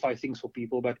simplify things for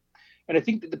people, and I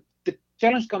think that the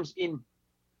challenge comes in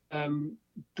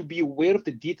to be aware of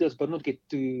the details, but not get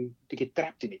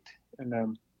trapped in it.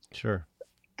 And sure,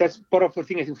 that's part of the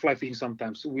thing I think fly fishing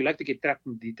sometimes. So we like to get trapped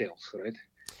in details, right?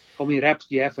 How many wraps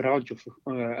do you have around your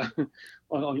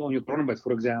on your chronomite,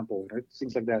 for example, right?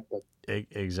 Things like that. But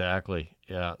exactly,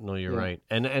 yeah, no, you're right.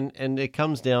 And it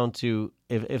comes down to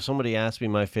if somebody asks me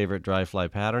my favorite dry fly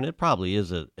pattern, it probably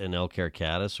is an elk-ear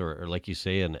caddis or like you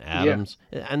say, an Adams,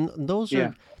 and those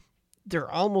are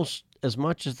they're almost as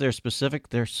much as they're specific,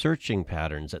 they're searching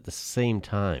patterns at the same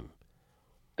time.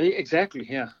 Exactly.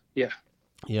 Yeah.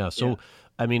 So,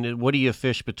 I mean, what do you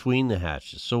fish between the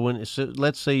hatches? So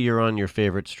let's say you're on your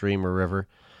favorite stream or river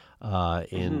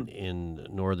in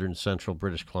northern central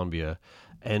British Columbia,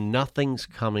 and nothing's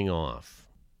coming off.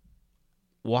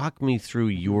 Walk me through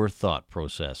your thought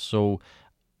process. So,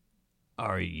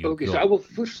 are you okay? So I will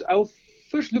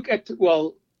first look at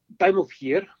time of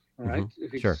year, right?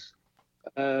 Sure.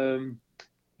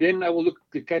 Then I will look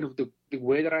at kind of the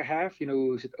weather I have.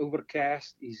 Is it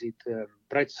overcast? Is it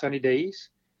bright sunny days?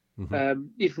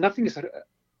 If nothing is,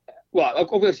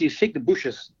 obviously you shake the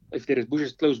bushes if there is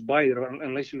bushes close by,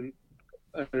 unless you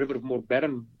a river of more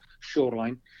barren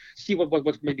shoreline. See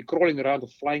what may be crawling around or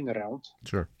flying around.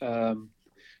 Sure.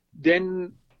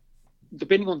 Then,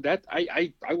 depending on that,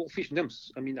 I will fish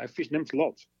nymphs. I mean, I fish nymphs a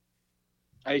lot.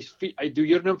 I do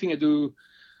ear nymphing. I do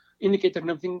indicator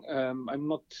nymphing. I'm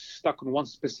not stuck on one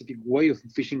specific way of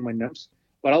fishing my nymphs,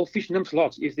 but I'll fish nymphs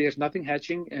lots. If there's nothing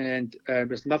hatching and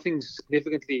there's nothing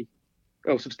substantial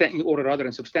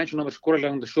numbers crawling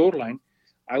along the shoreline,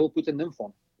 I will put a nymph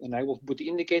on and I will put the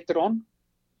indicator on.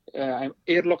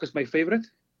 Airlock is my favorite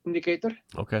indicator.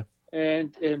 Okay.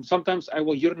 And sometimes I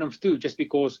will ear nymph too, just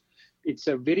because it's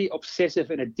a very obsessive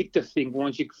and addictive thing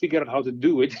once you figure out how to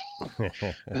do it.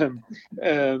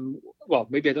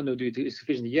 Maybe I don't know do it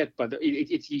sufficiently yet, but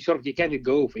it's you can't let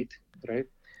go of it, right?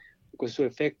 Because it's so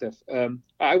effective.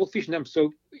 I will fish nymph.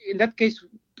 So in that case,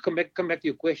 come back to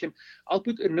your question. I'll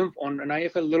put a nymph on, and I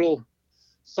have a little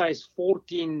size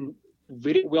 14,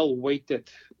 very well weighted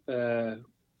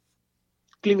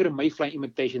Klinger mayfly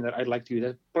imitation that I'd like to use.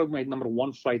 That's probably my number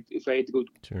one flight if I had to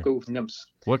go with nymphs.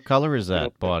 What color is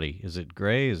that body? Is it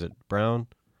gray? Is it brown?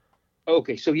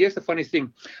 Okay, so here's the funny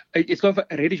thing. It's got a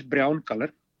reddish brown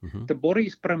color. The body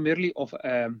is primarily of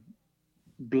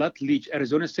blood leech,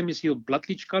 Arizona semi-seal blood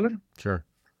leech color. Sure.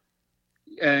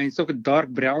 It's like a dark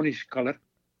brownish color,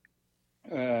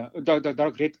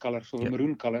 dark red color, so a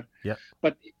maroon color. Yeah.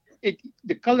 But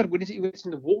the color when it's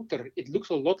in the water, the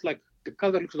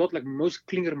color looks a lot like most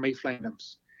Klinger mayfly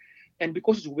nymphs, and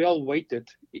because it's well weighted,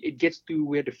 it gets to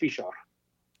where the fish are,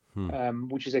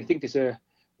 which is I think is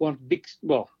one big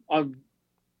our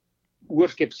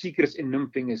worst kept secrets in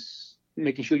nymphing is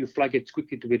making sure your fly gets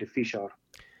quickly to where the fish are,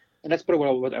 and that's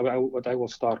probably what I will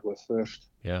start with first.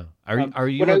 Yeah. Are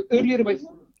you? Earlier,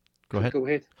 Go ahead. Go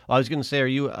ahead. I was going to say, are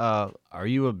you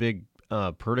a big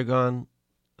Perdigon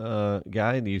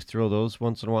guy? Do you throw those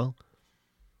once in a while?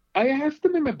 I have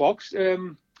them in my box.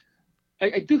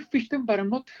 I do fish them, but I'm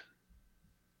not.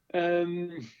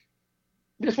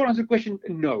 This one answer the question.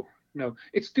 No.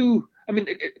 It's too. I mean,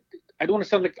 I don't want to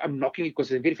sound like I'm knocking it because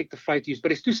it's a very effective fly to use,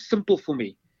 but it's too simple for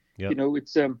me. Yep. You know,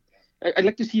 it's. I'd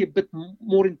like to see a bit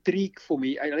more intrigue for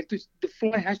me. The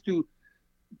fly has to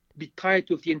be tied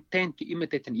with the intent to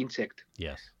imitate an insect.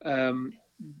 Yes.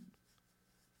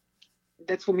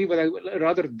 That's for me what I would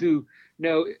rather do.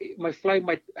 Now, my fly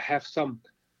might have some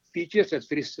features that's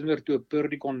very similar to a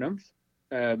Perdigon nymph.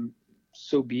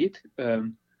 So be it.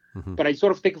 But I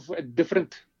sort of take a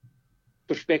different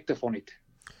perspective on it.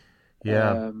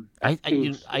 Yeah.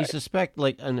 I suspect,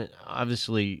 and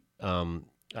obviously,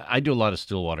 I do a lot of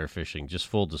stillwater fishing, just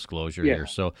full disclosure here.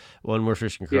 So when we're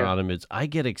fishing chironomids, I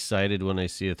get excited when I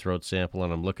see a throat sample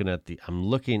and I'm looking at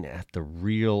the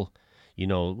real,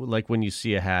 like when you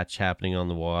see a hatch happening on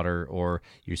the water, or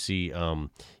you see,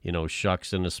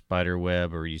 shucks in a spider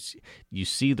web, or you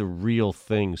see the real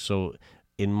thing. So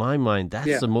in my mind,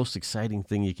 that's the most exciting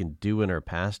thing you can do in our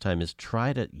pastime is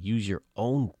try to use your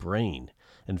own brain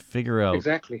and figure out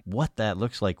what that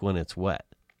looks like when it's wet.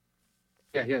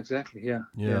 Yeah, exactly.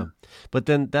 Yeah. But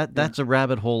then that's a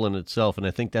rabbit hole in itself, and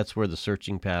I think that's where the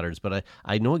searching patterns. But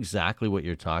I know exactly what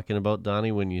you're talking about,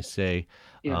 Donnie, when you say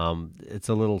it's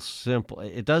a little simple.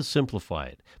 It does simplify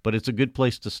it, but it's a good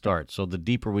place to start. So the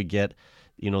deeper we get,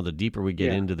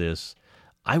 into this,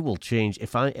 I will change.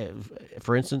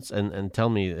 For instance, and tell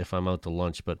me if I'm out to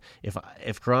lunch, but if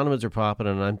chironomids are popping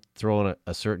and I'm throwing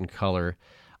a certain color,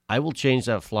 I will change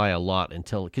that fly a lot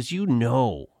because you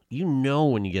know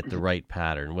when you get the right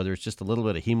pattern, whether it's just a little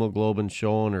bit of hemoglobin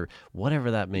showing or whatever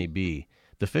that may be,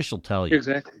 the fish will tell you.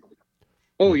 Exactly.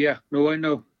 Oh, yeah. No, I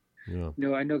know. Yeah.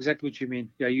 No, I know exactly what you mean.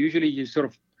 Yeah, usually you sort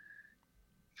of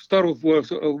start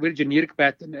with a very generic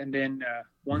pattern, and then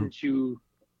once you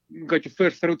got your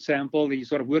first throat sample, then you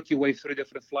sort of work your way through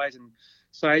different flies and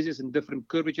sizes and different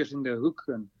curvatures in the hook,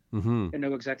 and I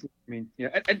know exactly what you mean.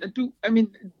 Yeah, to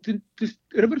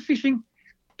river fishing,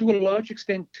 to a large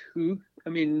extent too. I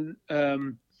mean,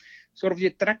 sort of the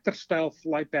attractor style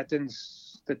fly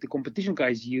patterns that the competition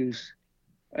guys use,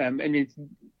 it's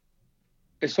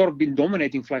sort of been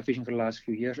dominating fly fishing for the last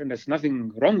few years, and there's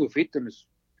nothing wrong with it.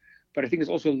 But I think there's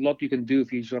also a lot you can do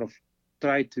if you sort of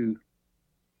try to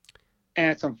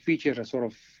add some features that sort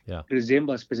of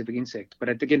resemble a specific insect. But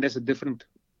again, that's a different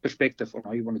perspective on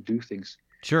how you want to do things.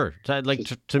 Sure.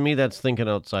 To me, that's thinking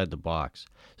outside the box.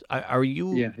 Are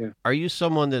you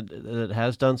someone that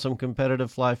has done some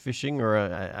competitive fly fishing, or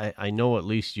I know at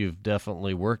least you've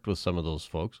definitely worked with some of those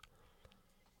folks?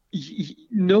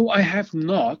 No, I have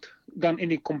not done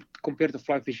any competitive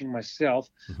fly fishing myself.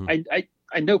 I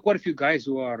know quite a few guys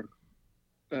who are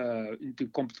into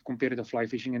competitive fly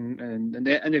fishing, and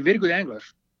they're very good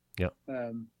anglers. Yeah.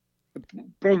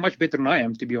 Probably much better than I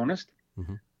am, to be honest.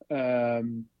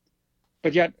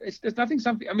 But yeah, it's nothing.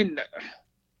 I mean,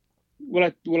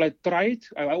 will I try it?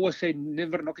 I always say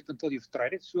never knock it until you've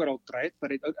tried it. Sure, I'll try it,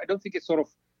 but I don't think it sort of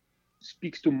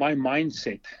speaks to my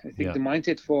mindset. I think the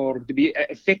mindset to be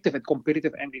effective at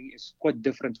competitive angling is quite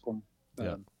different from.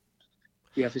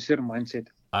 You have a certain mindset.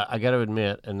 I got to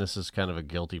admit, and this is kind of a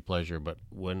guilty pleasure, but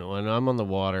when I'm on the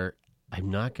water, I'm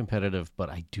not competitive, but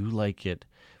I do like it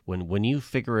when you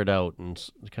figure it out and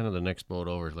kind of the next boat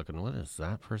over is looking, what is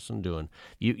that person doing?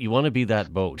 You want to be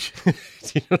that boat.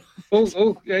 Yeah.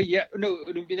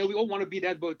 No, we all want to be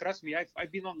that boat. Trust me.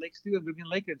 I've been on lakes too, and we've been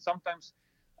like it. Sometimes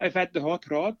I've had the hot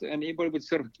rod, and everybody would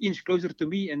sort of inch closer to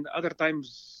me, and other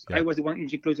times I was the one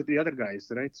inching closer to the other guys,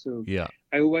 right? So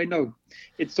I know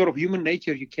it's sort of human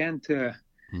nature. You can't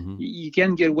you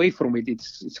can't get away from it.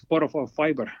 It's part of our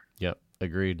fiber. Yeah,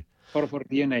 agreed. Part of our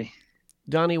DNA.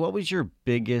 Donnie, what was your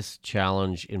biggest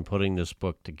challenge in putting this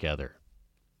book together?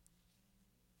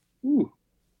 Ooh,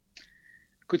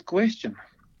 good question.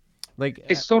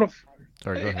 It's sort of.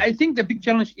 Sorry, go ahead. I think the big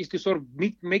challenge is to sort of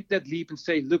make that leap and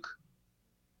say, look,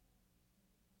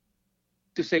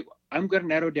 I'm going to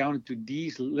narrow down to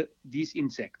these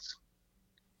insects.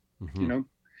 You know,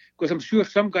 because I'm sure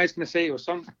some guys going to say, or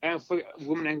some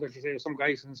woman anglers say, or some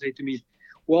guys going to say to me,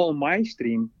 well, on my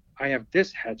stream, I have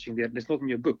this hatching there. That's not in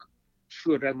your book.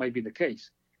 Sure, that might be the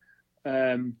case.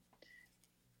 Um,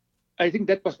 I think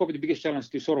that was probably the biggest challenge,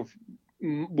 to sort of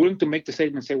willing to make the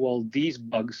statement, say, well, these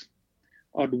bugs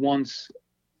are the ones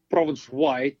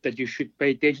province-wide that you should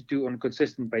pay attention to on a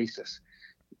consistent basis.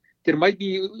 There might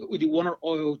be one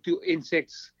or two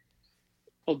insects,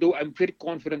 although I'm pretty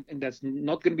confident and that's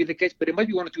not going to be the case, but there might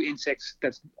be one or two insects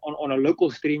that's on a local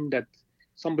stream that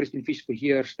somebody's been fishing for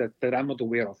years that I'm not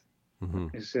aware of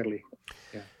necessarily.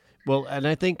 Yeah. Well, and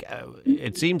I think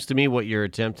it seems to me what you're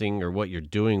attempting or what you're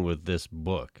doing with this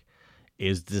book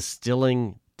is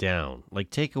distilling down, like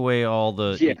take away all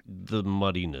the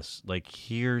muddiness. Like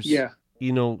here's,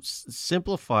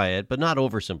 simplify it, but not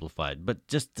oversimplify it, but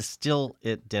just distill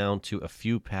it down to a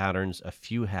few patterns, a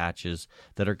few hatches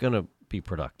that are going to be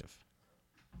productive.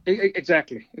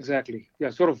 Exactly.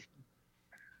 Yeah, sort of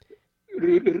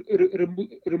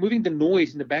removing the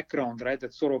noise in the background, right?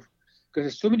 That's sort of, because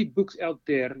there's so many books out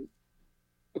there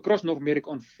across North America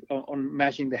on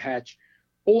mashing the hatch,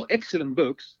 all excellent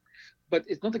books, but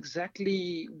it's not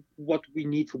exactly what we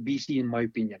need for BC, in my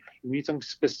opinion. We need something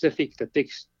specific that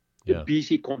takes the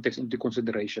BC context into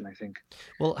consideration, I think.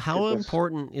 Well, how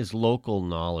important is local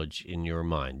knowledge in your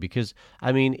mind? Because,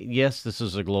 I mean, yes, this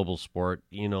is a global sport.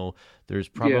 You know, there's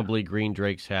probably green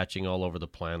drakes hatching all over the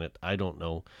planet. I don't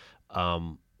know.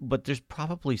 But there's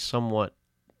probably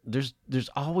there's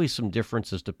always some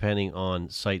differences depending on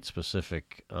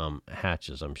site-specific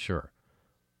hatches, I'm sure.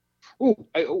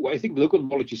 I think local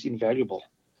knowledge is invaluable.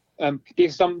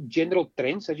 There's some general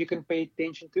trends that you can pay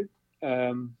attention to.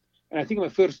 And I think in my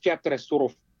first chapter I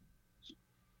sort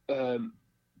of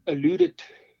allude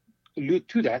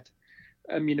to that.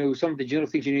 Some of the general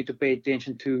things you need to pay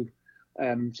attention to,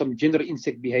 some general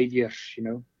insect behaviors,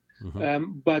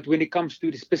 But when it comes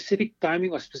to the specific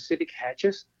timing or specific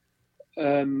hatches,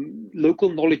 local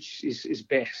knowledge is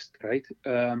best, right?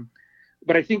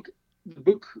 But I think the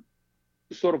book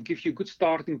sort of gives you a good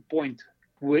starting point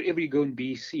wherever you go in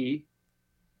BC,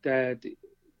 that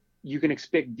you can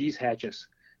expect these hatches.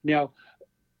 Now,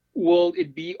 will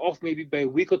it be off maybe by a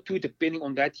week or two, depending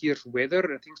on that year's weather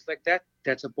and things like that?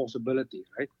 That's a possibility,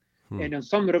 right? And on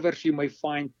some rivers, you may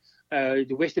find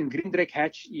the Western Green Drake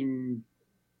hatch in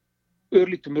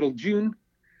early to middle June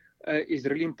is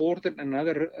really important.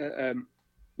 Another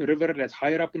river that's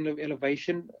higher up in the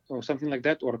elevation or something like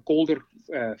that, or a colder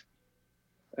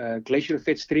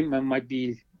glacier-fed stream might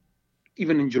be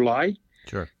even in July.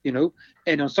 Sure.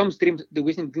 And on some streams, the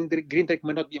Western Green Drake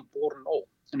might not be important at all.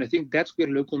 And I think that's where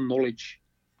local knowledge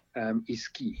is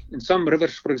key. In some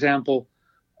rivers, for example,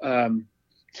 golden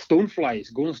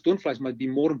stoneflies might be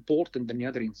more important than the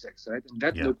other insects, right? And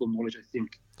that local knowledge, I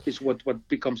think, is what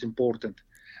becomes important.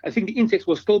 I think the insects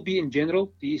will still be in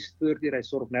general. These 30, I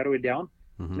sort of narrow it down.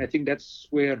 And I think that's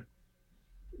where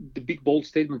the big, bold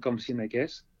statement comes in, I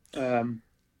guess.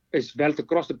 It's valid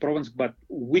across the province, but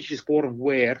which is for and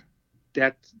where,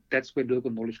 that's where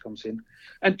local knowledge comes in.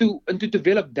 And to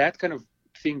develop that kind of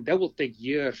thing, that will take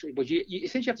years. But you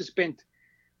essentially have to spend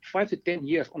 5 to 10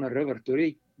 years on a river to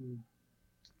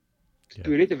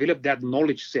really develop that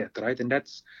knowledge set, right? And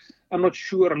that's, I'm not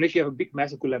sure, unless you have a big,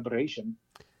 massive collaboration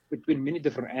between many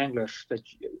different anglers,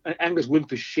 anglers willing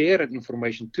to share that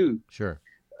information too. Sure.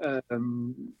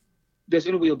 There's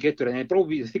only way you'll get to it, and I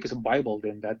probably think it's a Bible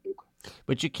then, that book.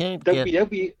 But you can't get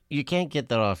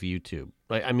that off YouTube.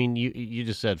 Like, I mean, you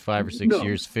just said 5 or 6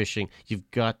 years fishing.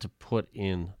 You've got to put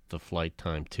in the flight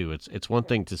time too. It's one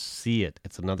thing to see it;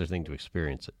 it's another thing to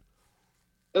experience it.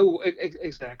 Oh,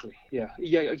 exactly. Yeah.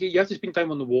 You have to spend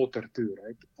time on the water too,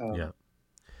 right?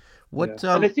 What?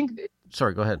 And I think.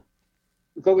 Sorry, go ahead.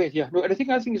 Go ahead. Yeah. No, and I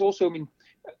think is also. I mean,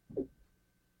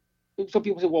 some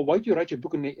people say, "Well, why do you write your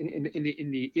book in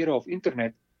the era of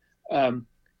internet?"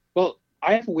 Well,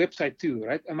 I have a website too,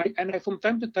 right? And I from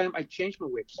time to time I change my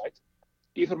website.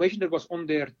 The information that was on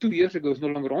there 2 years ago is no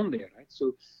longer on there, right?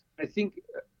 So I think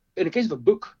in the case of a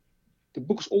book, the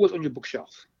book is always on your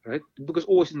bookshelf, right? The book is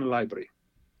always in the library,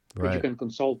 right? You can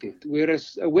consult it.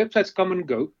 Whereas websites come and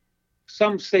go.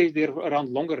 Some say they're around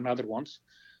longer than other ones,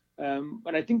 and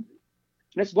I think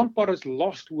that's one part that's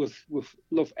lost with a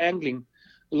lot of angling.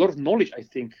 A lot of knowledge, I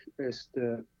think, is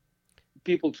the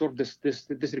people sort of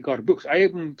disregard books. I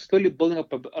am slowly building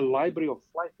up a library of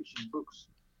fly fishing books,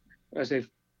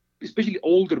 especially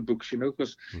older books,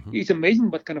 because it's amazing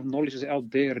what kind of knowledge is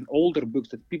out there in older books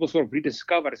that people sort of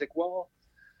rediscover. It's like, well,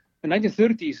 in the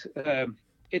 1930s,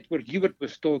 Edward Hubert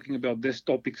was talking about this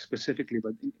topic specifically,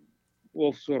 but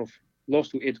we've sort of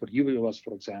lost who Edward Hubert was,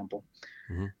 for example.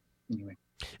 Anyway.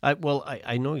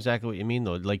 I know exactly what you mean,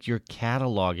 though. Like, you're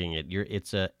cataloging it.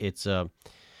 It's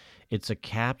it's a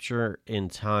capture in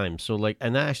time. So like,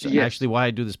 and that's Yes. actually why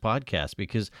I do this podcast,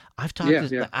 because I've talked Yeah,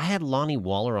 this, yeah. I had Lonnie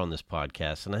Waller on this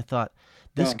podcast, and I thought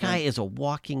this guy is a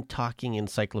walking, talking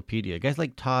encyclopedia. Guys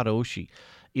like Todd Oshie,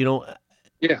 you know,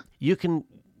 Yeah. you can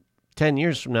 10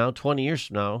 years from now, 20 years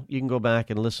from now, you can go back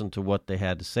and listen to what they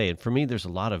had to say. And for me, there's a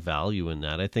lot of value in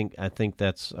that. I think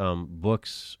that's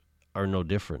books are no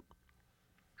different.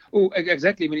 Oh,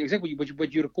 exactly. I mean, exactly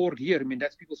what you record here. I mean,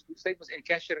 that's people's statements and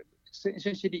capture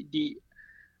essentially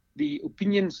the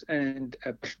opinions and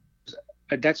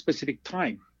at that specific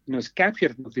time. You know, it's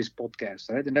captured with this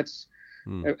podcast, right? And that's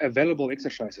a valuable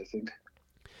exercise, I think.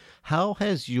 How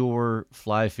has your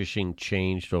fly fishing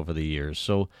changed over the years?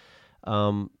 So,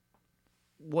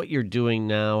 what you're doing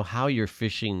now, how you're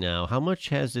fishing now, how much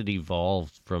has it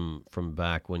evolved from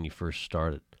back when you first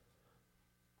started?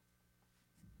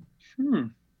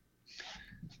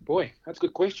 Boy, that's a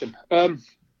good question.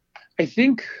 I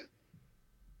think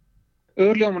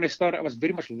early on when I started, I was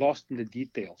very much lost in the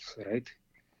details, right?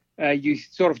 You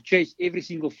sort of chase every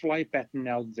single fly pattern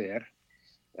out there.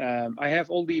 I have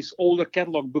all these older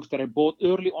catalog books that I bought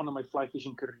early on in my fly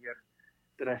fishing career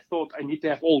that I thought I need to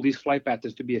have all these fly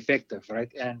patterns to be effective,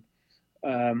 right? And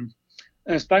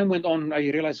as time went on,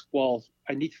 I realized, well,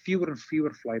 I need fewer and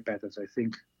fewer fly patterns, I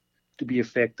think, to be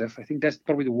effective. I think that's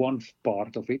probably the one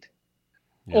part of it.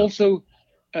 Yeah. Also,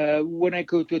 when I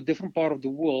go to a different part of the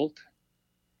world,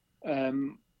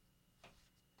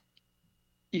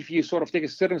 if you sort of take a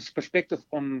certain perspective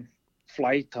on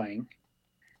fly tying,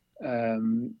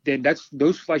 then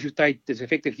those flies you tie that's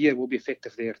effective here will be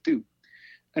effective there too.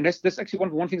 And that's actually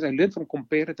one thing I learned from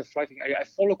comparative fly fishing. I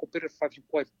follow comparative fly fishing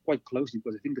quite closely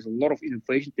because I think there's a lot of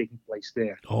innovation taking place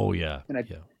there. Oh yeah. And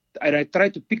I try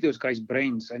to pick those guys'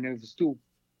 brains. I know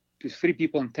there's 3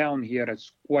 people in town here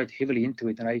that's quite heavily into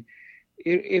it, and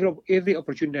every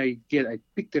opportunity I get, I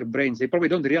pick their brains. They probably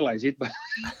don't realize it, but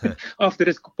after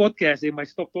this podcast, they might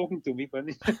stop talking to me. But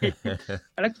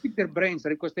I like to pick their brains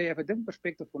because they have a different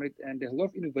perspective on it, and there's a lot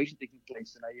of innovation taking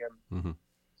place. And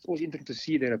it's always interesting to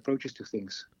see their approaches to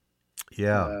things.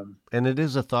 Yeah, and it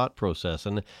is a thought process,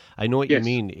 and I know what you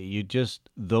mean. You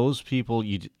just those people,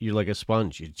 you're like a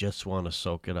sponge. You just want to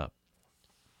soak it up.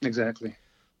 Exactly.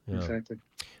 Yeah. Exactly.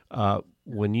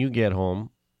 When you get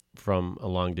home from a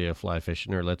long day of fly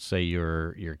fishing, or let's say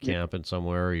you're camping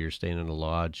somewhere, or you're staying in a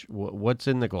lodge, what's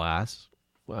in the glass?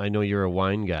 I know you're a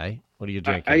wine guy. What are you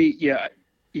drinking?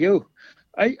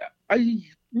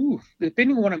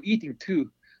 Depending on what I'm eating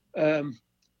too. I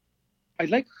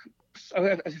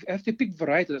have to pick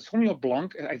varietal. Sauvignon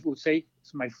Blanc, I would say,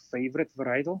 is my favorite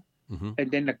varietal.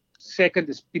 And then the second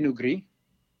is Pinot Gris.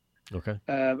 Okay.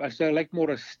 So I like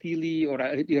more a steely or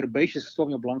the herbaceous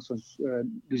Sauvignon Blancs from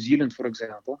New Zealand, for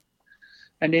example.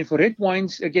 And then for red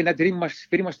wines, again, that very much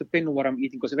depend on what I'm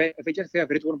eating. Because if I just have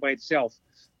red wine by itself,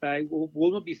 I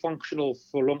will not be functional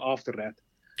for long after that.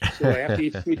 So I have to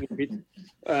eat food with it.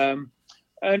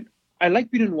 And I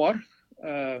like Pinot Noir.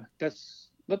 That's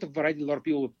not a variety a lot of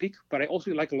people would pick, but I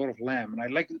also like a lot of lamb. And I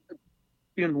like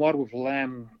Pinot Noir with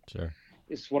lamb. Sure.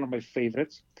 It's one of my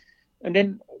favorites. And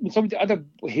then some of the other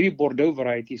heavy Bordeaux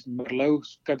varieties, Merlot,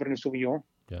 Cabernet Sauvignon.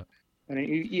 Yeah.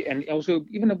 And also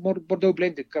even a Bordeaux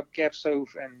blend, the Cab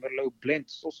Sauv and Merlot blend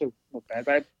is also not bad.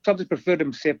 But I sometimes prefer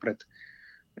them separate.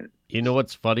 You know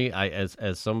what's funny? As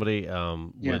somebody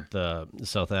with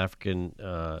South African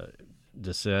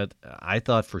descent, I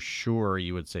thought for sure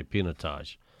you would say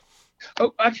Pinotage.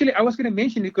 Oh, actually, I was going to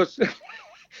mention it because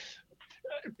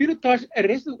Pinotage,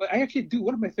 I actually do.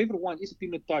 One of my favorite ones is a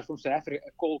Pinotage from South Africa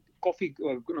called Coffee,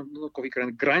 not Coffee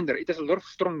Grinder. It has a lot of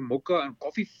strong mocha and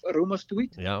coffee aromas to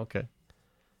it. Yeah, okay.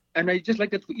 And I just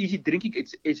like that for easy drinking.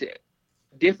 It's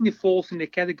definitely falls in the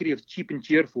category of cheap and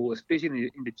cheerful,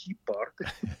 especially in the cheap part.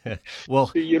 Well,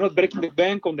 so you're not breaking the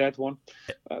bank on that one.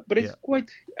 But it's quite,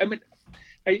 I mean,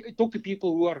 I talk to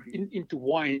people who are into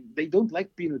wine. They don't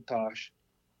like Pinotage.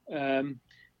 I'm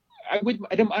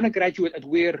an undergraduate at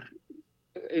where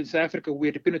in South Africa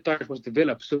where the Pinotage was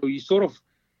developed. So you sort of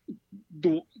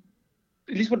do,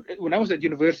 at least when I was at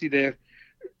university there,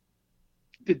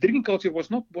 the drinking culture was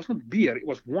not beer, it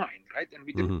was wine, right? And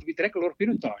we drank a lot of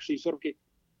Pinotage. So you sort of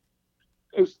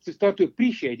to start to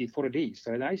appreciate it for it is.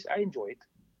 And I enjoy it.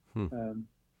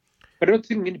 But I don't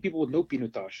think many people would know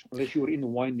Pinotage unless you were in the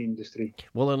wine industry.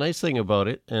 Well, the nice thing about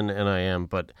it, and I am,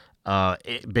 but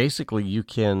basically you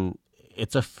can.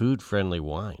 It's a food-friendly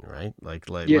wine, right? Like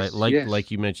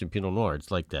you mentioned, Pinot Noir. It's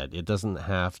like that. It doesn't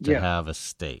have to have a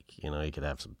steak. You know, you could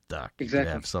have some duck. Exactly. You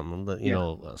could have something, you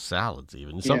know, salads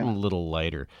even. Something a little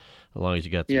lighter, as long as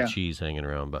you got some cheese hanging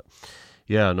around. But,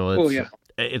 yeah, no, it's...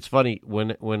 It's funny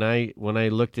when I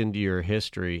looked into your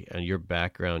history and your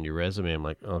background, your resume. I'm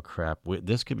like, oh crap,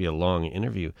 this could be a long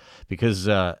interview because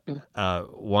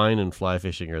wine and fly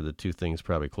fishing are the two things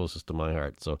probably closest to my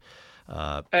heart. So,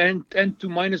 and to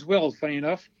mine as well. Funny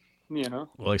enough, you know.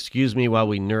 well, excuse me while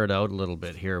we nerd out a little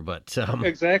bit here, but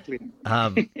Exactly.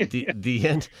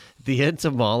 the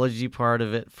entomology part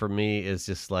of it for me is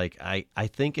just like I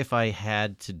think if I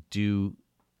had to do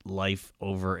life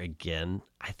over again,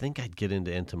 I think I'd get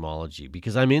into entomology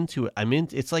because I'm into it.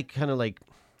 It's like kind of like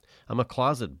I'm a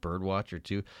closet bird watcher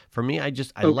too. For me, I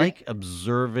like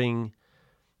observing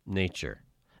nature.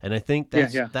 And I think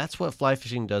that's what fly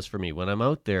fishing does for me. When I'm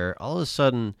out there, all of a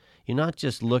sudden, you're not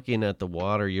just looking at the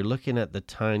water, you're looking at the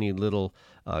tiny little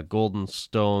golden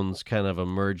stones kind of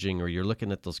emerging, or you're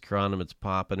looking at those chironomids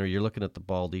popping, or you're looking at the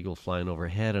bald eagle flying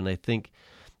overhead. And I think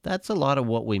that's a lot of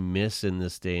what we miss in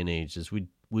this day and age is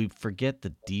we forget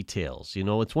the details. You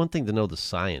know, it's one thing to know the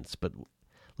science, but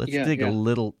let's dig a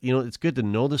little. You know, it's good to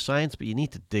know the science, but you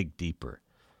need to dig deeper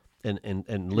and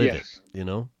live it, you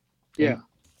know? Yeah.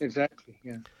 Exactly.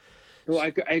 Yeah. No, I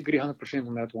agree 100%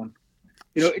 on that one.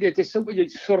 You know, it is so you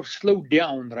sort of slow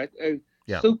down, right?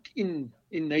 Soak in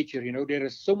nature. You know, there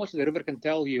is so much the river can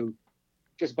tell you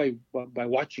just by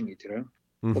watching it. You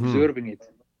know, observing it.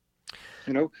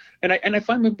 You know, and I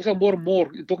find myself more and more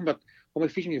talking about how my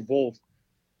fishing evolved.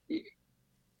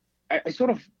 I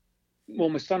sort of, well,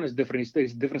 my son is different.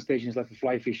 He's different stages like for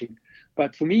fly fishing,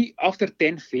 but for me, after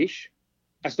 10 fish,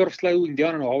 I start slowing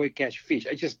down on how I catch fish.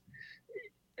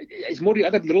 It's more the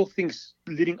other little things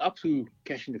leading up to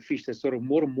catching the fish that's sort of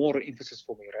more and more emphasis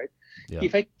for me, right?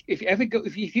 Yeah. If you ever go,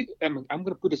 I'm going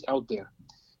to put this out there.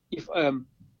 If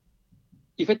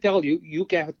I tell you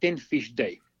can have a 10 fish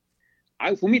day,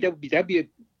 for me that'd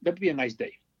be a nice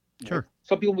day. Sure. Right?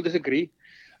 Some people will disagree,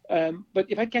 but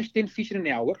if I catch 10 fish in an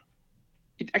hour,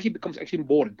 it actually becomes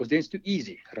boring because then it's too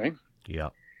easy, right? Yeah.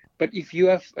 But if you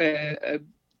have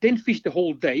 10 fish the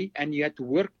whole day and you had to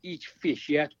work each fish,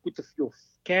 you had to put your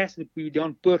cast and put it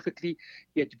down perfectly,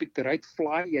 you had to pick the right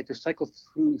fly, you had to cycle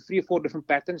through 3 or 4 different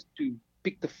patterns to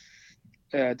pick the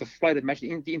fly that matched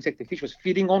the insect the fish was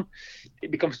feeding on.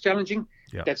 It becomes challenging.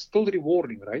 Yeah. That's still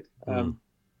rewarding, right?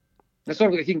 That's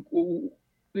sort of, I think,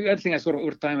 the other thing I sort of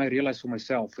over time I realized for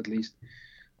myself at least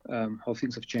how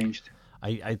things have changed.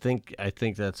 I think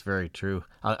that's very true.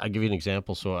 I'll give you an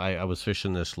example. So I was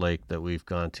fishing this lake that we've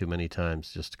gone to many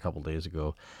times just a couple days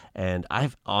ago. And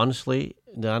I've honestly,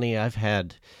 Donnie, I've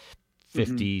had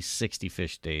 50, 60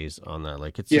 fish days on that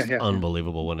lake. It's just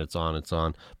unbelievable when it's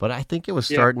on. But I think it was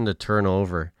starting to turn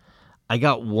over. I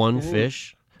got one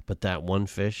fish, but that one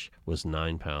fish was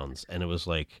 9 pounds. And it was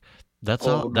like, that's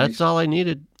all I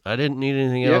needed. I didn't need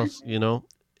anything else, you know.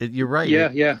 You're right.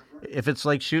 Yeah. If it's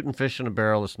like shooting fish in a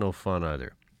barrel, it's no fun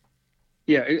either.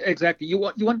 Yeah, exactly. You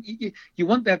want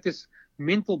to have this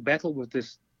mental battle with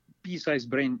this pea-sized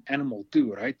brain animal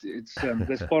too, right? It's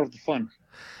that's part of the fun.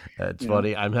 It's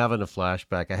funny. I'm having a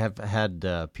flashback. I have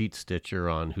had Pete Stitcher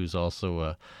on, who's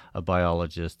also a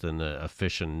biologist and a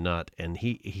fish and nut, and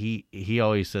he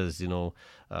always says, you know,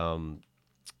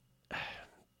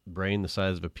 brain the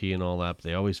size of a pea and all that, but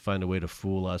they always find a way to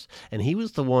fool us. And he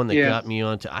was the one that got me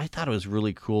onto, I thought it was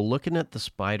really cool looking at the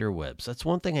spider webs. That's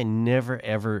one thing I never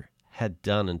ever had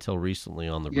done until recently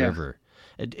on the river.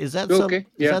 Is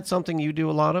that something you do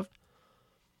a lot of?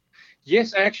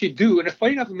 Yes, I actually do. And it's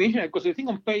funny enough to mention it because I think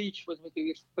on page,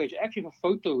 I actually have a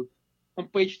photo on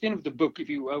page 10 of the book. If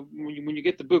you when you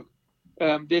get the book,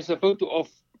 there's a photo of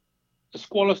a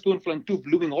squallow, stonefly, and 2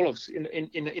 blooming olives in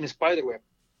a spider web.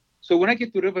 So when I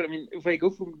get to the river, I mean, if I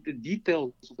go through the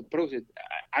details of the process,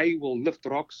 I will lift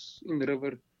rocks in the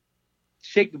river,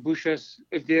 shake the bushes.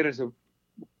 If there is a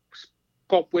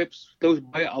cobwebs close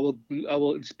by, I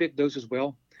will inspect those as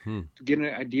well to get an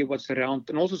idea what's around.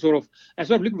 And also I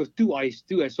sort of looking with 2 eyes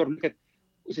too. I sort of look at,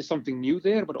 is there something new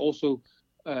there? But also,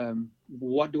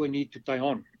 what do I need to tie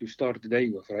on to start the day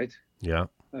with, right? Yeah.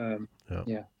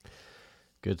 Yeah.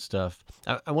 Good stuff.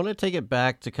 I want to take it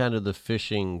back to kind of the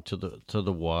fishing to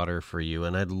the water for you,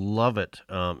 and I'd love it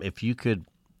if you could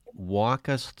walk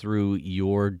us through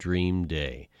your dream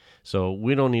day. So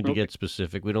we don't need to get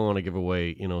specific. We don't want to give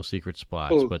away, you know, secret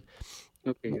spots. But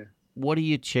what are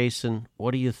you chasing?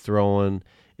 What are you throwing?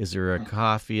 Is there a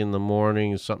coffee in the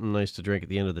morning, something nice to drink at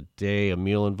the end of the day, a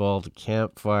meal involved, a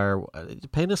campfire?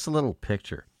 Paint us a little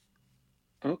picture.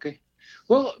 Okay.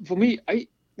 Well, for me, I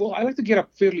like to get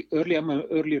up fairly early. I'm an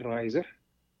early riser.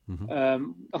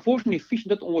 Unfortunately, fish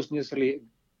don't always necessarily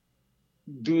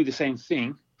do the same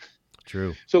thing.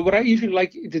 True. So what I usually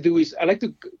like to do is I like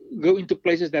to go into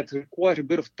places that require a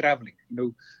bit of traveling, you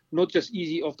know, not just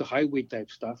easy off the highway type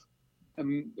stuff.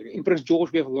 In Prince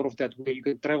George, we have a lot of that, where you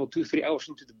can travel 2-3 hours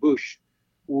into the bush,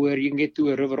 where you can get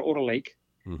to a river or a lake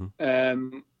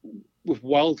with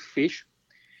wild fish.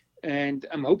 And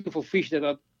I'm hoping for fish that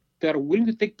are willing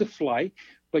to take the fly,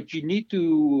 but you need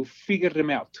to figure them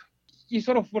out. You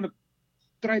sort of want to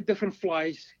try different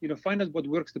flies, find out what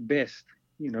works the best,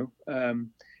 and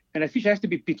a fish has to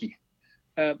be picky.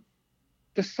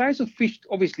 The size of fish,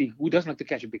 obviously, who doesn't like to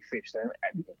catch a big fish?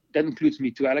 That includes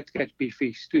me too. I like to catch big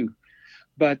fish too.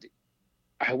 But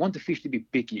I want the fish to be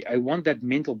picky. I want that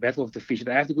mental battle of the fish.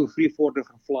 I have to go 3 or 4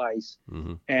 different flies,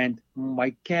 and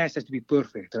my cast has to be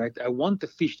perfect, right? I want the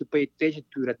fish to pay attention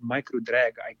to that micro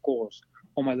drag I cause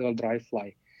on my little dry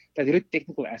fly. That really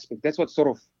technical aspect. That's what sort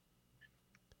of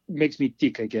makes me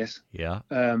tick, I guess. Yeah,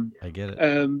 I get it.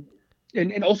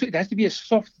 And also it has to be a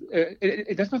soft.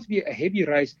 It doesn't have to be a heavy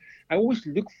rice. I always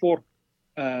look for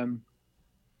a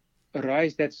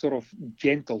rice that's sort of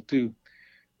gentle too.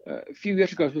 A few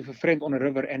years ago, I was with a friend on a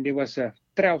river, and there was a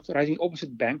trout rising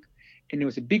opposite bank, and there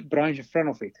was a big branch in front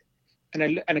of it.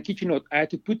 And I kid you not, I had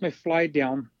to put my fly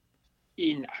down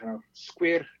in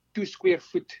 2 square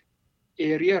foot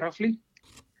area roughly.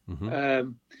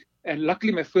 And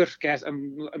luckily, my first cast,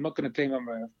 I'm not going to claim I'm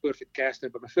a perfect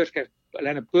caster, but my first cast I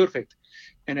landed perfect,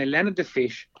 and I landed the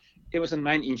fish. It was a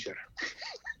 9-incher.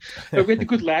 So we had a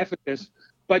good laugh at this.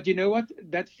 But you know what?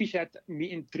 That fish had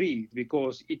me intrigued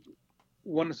because it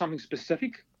wanted something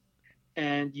specific,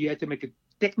 and you had to make a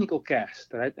technical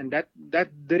cast, right? And that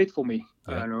did it for me.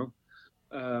 Yeah. I don't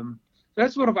know.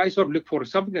 That's what I sort of look for,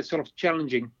 something that's sort of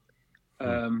challenging,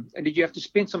 and that you have to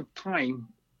spend some time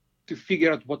to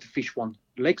figure out what the fish want,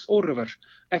 lakes or rivers.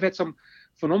 I've had some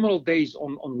phenomenal days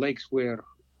on lakes where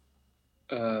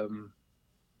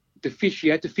the fish, you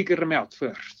had to figure them out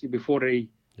first before they're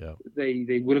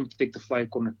willing to take the fly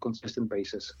on a consistent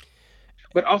basis.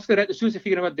 But after that, as soon as I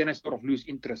figure them out, then I sort of lose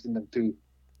interest in them too.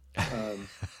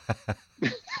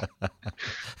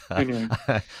 Anyway.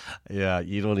 Yeah,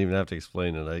 you don't even have to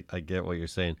explain it. I get what you're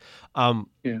saying.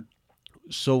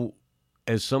 So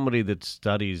as somebody that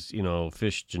studies,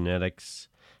 fish genetics,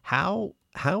 how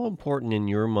important in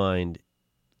your mind,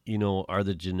 are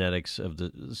the genetics of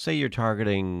say you're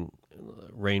targeting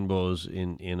rainbows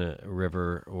in a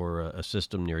river or a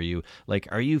system near you? Like,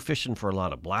 are you fishing for a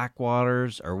lot of black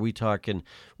waters? Are we talking,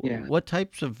 what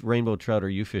types of rainbow trout are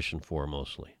you fishing for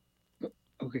mostly?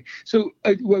 Okay, so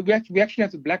we actually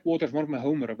have the black water as one of my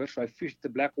home rivers. So I fish the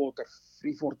black water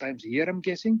 3-4 times a year, I'm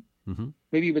guessing,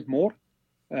 maybe a bit more.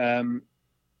 And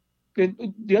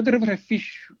the other river I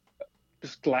fish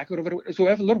is Tlaco River. So I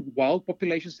have a lot of wild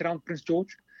populations around Prince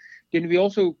George. Then we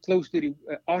also close to the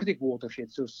Arctic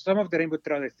watershed. So some of the rainbow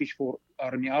trout I fish for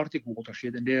are in the Arctic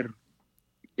watershed, and they're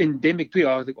endemic to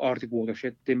the Arctic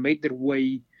watershed. They made their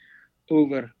way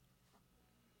over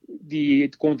the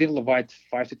continental divide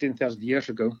 5,000 to 10,000 years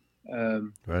ago.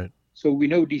 Right. So we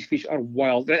know these fish are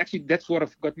wild. Actually, that's what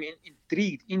got me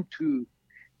intrigued into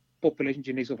population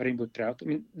genetics of rainbow trout. I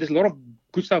mean, there's a lot of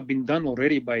good stuff been done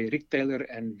already by Rick Taylor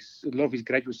and a lot of his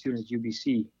graduate students at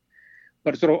UBC.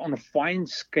 But sort of on a fine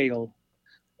scale,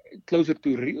 closer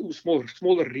to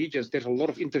smaller regions, there's a lot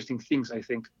of interesting things, I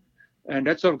think. And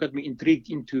that sort of got me intrigued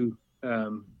into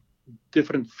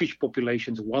different fish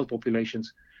populations, wild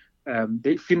populations.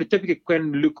 They phenotypically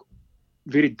can look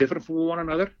very different from one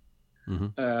another.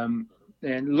 And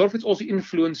a lot of it's also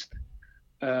influenced,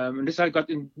 and this I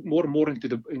got more and more into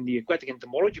the aquatic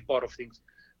entomology part of things,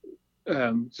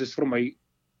 just from my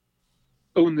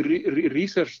own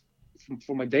research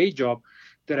for my day job,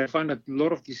 that I find that a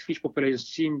lot of these fish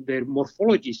populations their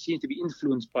morphology seems to be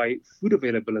influenced by food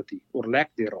availability or lack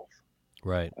thereof.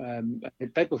 Right. The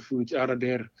type of foods, are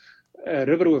there a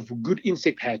river with good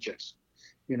insect hatches?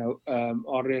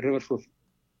 Are there rivers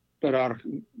that are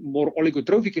more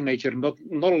oligotrophic in nature, not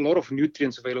a lot of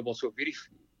nutrients available, so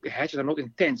the hatches are not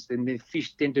intense, then the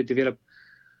fish tend to develop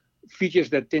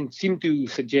features that seem to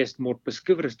suggest more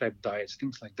piscivorous type diets,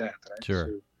 things like that, right?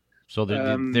 Sure. So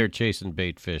they're chasing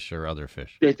bait fish or other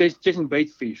fish. They're chasing bait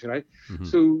fish, right?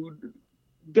 So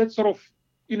that sort of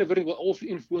innovating will also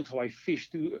influence how I fish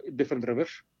to different rivers.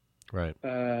 Right.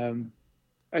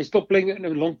 I stopped playing in the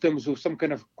long term, so some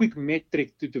kind of quick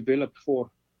metric to develop for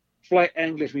fly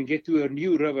anglers. When you get to a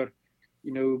new river,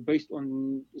 based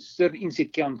on a certain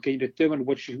insect count, can you determine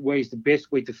which way is the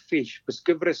best way to fish,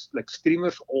 piscivorous like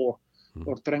streamers or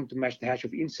trying to match the hatch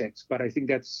of insects. But I think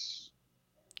that's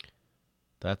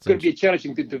going to be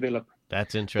challenging to develop.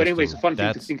 That's interesting. But anyway, it's a fun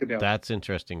thing to think about. That's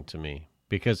interesting to me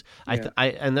Because Yeah.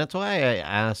 and that's why I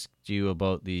asked you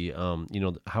about the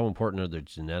how important are the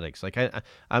genetics? Like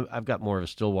I've got more of a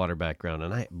stillwater background,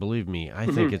 and I believe me,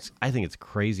 Mhm. I think it's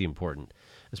crazy important,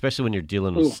 especially when you're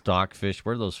dealing with Oh, stockfish.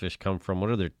 Where do those fish come from? What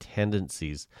are their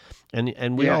tendencies? And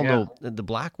we yeah, all yeah. know the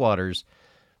blackwaters,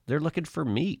 they're looking for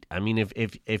meat. I mean,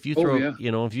 if you Oh, throw yeah.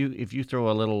 if you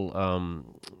throw a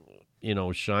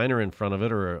little shiner in front of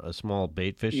it, or a small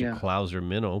bait fish, a Yeah. clouse or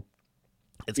minnow,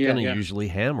 it's Yeah, going to yeah. usually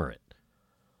hammer it.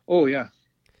 Oh, yeah.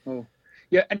 Oh,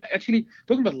 yeah. And actually,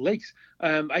 talking about lakes,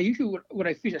 I usually when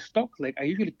I fish a stock lake, I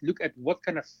usually look at what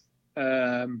kind of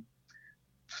um,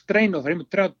 strain of rainbow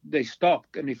trout they stock,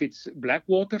 and if it's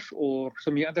blackwaters or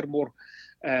some other more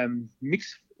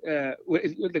mixed.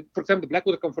 For example, the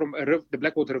blackwater come from a river, the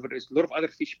Blackwater River. There's a lot of other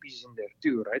fish species in there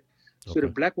too, right? So the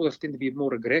Okay. blackwaters tend to be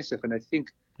more aggressive, and I think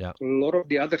Yeah. a lot of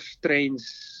the other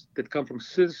strains that come from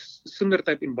similar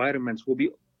type environments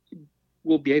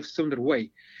will behave similar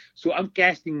way. So I'm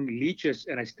casting leeches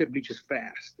and I steer leeches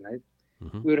fast, right?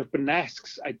 Hmm. Whereas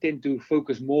penasks, I tend to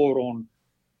focus more on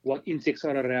what insects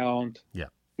are around, Yeah.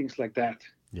 things like that.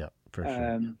 Yeah, for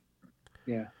sure. Um,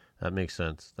 yeah. That makes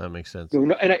sense. That makes sense. No,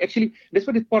 no, and I actually, that's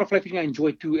what the part of fly fishing I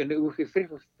enjoy too. And with the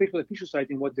Freshwater Fish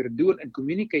Society and what they're doing and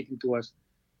communicating to us,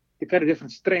 the kind of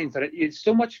different strains. Right? It's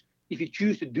so much, if you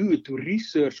choose to do it, to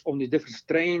research on the different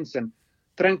strains and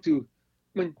trying to,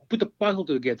 put a puzzle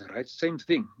together, right? Same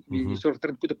thing. You Hmm. sort of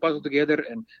try to put a puzzle together,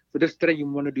 and for this strain you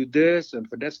want to do this, and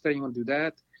for that strain you want to do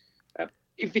that.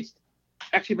 If it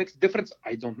actually makes a difference,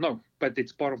 I don't know, but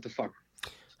it's part of the fun.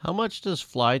 How much does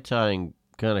fly tying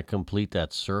kind of complete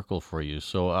that circle for you?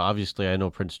 So obviously, I know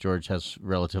Prince George has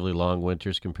relatively long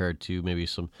winters compared to maybe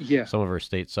Yeah. some of our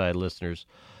stateside listeners.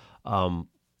 Um,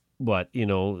 but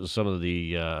some of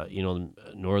the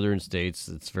northern states,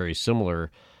 it's very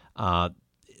similar. Uh,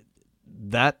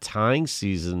 that tying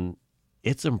season,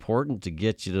 it's important to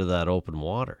get you to that open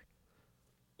water.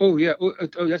 Oh, yeah.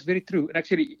 Oh, that's very true. And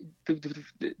actually,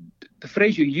 the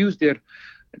phrase you use there,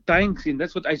 tying season,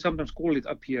 that's what I sometimes call it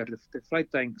up here, the fly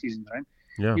tying season, right?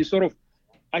 Yeah. You sort of,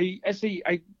 I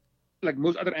like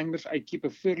most other anglers, I keep a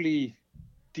fairly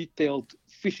detailed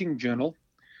fishing journal.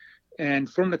 And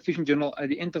from that fishing journal, at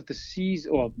the end of the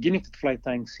season, or beginning of the fly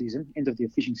tying season, end of the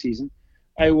fishing season,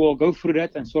 I will go through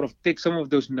that and sort of take some of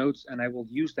those notes, and I will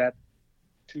use that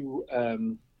to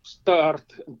start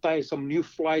and tie some new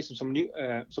flies and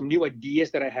some new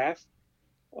ideas that I have,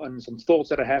 and some thoughts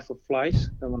that I have for flies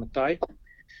that I want to tie.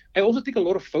 I also take a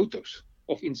lot of photos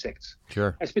of insects.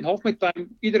 Sure. I spend half my time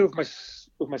either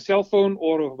with my cell phone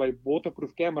or with my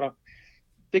waterproof camera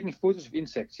taking photos of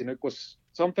insects. Because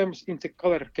sometimes insect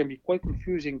color can be quite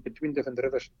confusing between different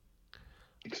rivers.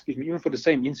 Excuse me, even for the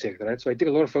same insect, right? So I take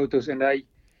a lot of photos and I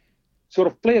sort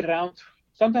of play around.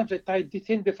 Sometimes I tie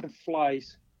 10 different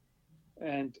flies,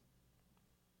 and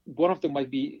one of them might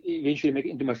be eventually make it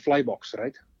into my fly box,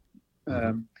 right?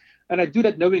 Hmm. And I do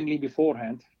that knowingly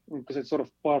beforehand because it's sort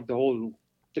of part of the whole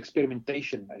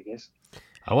experimentation, I guess.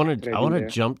 I want That to I I do want to there.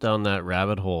 jump down that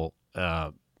rabbit hole.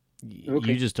 You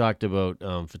Okay. just talked about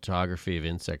photography of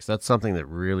insects. That's something that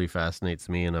really fascinates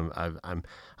me, and I'm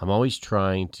always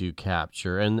trying to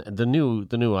capture. And the new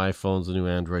iPhones, the new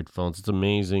Android phones, it's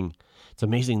amazing. It's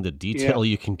amazing the Yeah. detail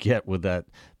you can get with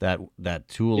that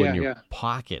tool in Yeah. your Yeah.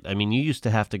 pocket. I mean, you used to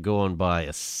have to go and buy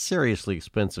a seriously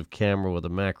expensive camera with a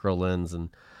macro lens, and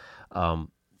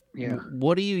um, Yeah.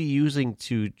 what are you using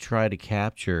to try to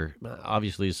capture?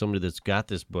 Obviously, as somebody that's got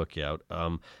this book out,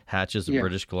 hatches in Yeah.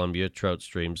 British Columbia, trout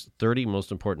streams, 30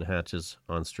 most important hatches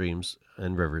on streams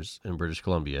and rivers in British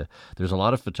Columbia. There's a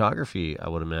lot of photography, I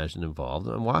would imagine, involved.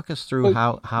 And walk us through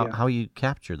Oh, yeah. how you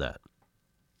capture that.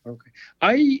 Okay.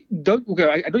 I don't.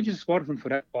 Okay. I don't use a smartphone for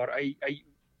that part.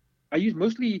 I use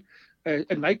mostly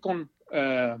a Nikon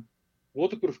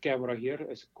waterproof camera here.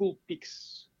 It's a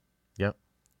Coolpix Yep.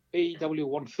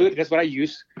 AW130. That's what I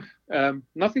use.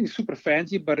 Nothing super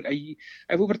fancy, but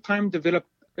I've over time developed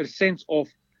a sense of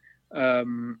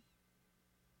um,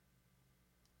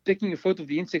 taking a photo of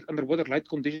the insect under whatever light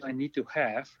conditions I need to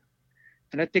have,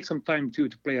 and that takes some time too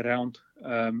to play around.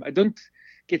 I don't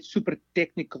get super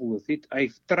technical with it.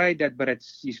 I've tried that, but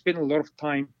you spend a lot of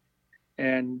time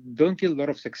and don't get a lot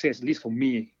of success. At least for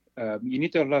me, you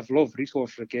need to have a lot of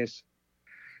resources, I guess,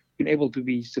 been able to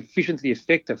be sufficiently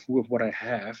effective with what I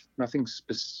have. Nothing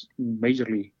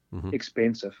majorly Hmm.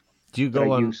 expensive Do you that I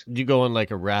go on use. do you go on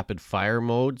like a rapid fire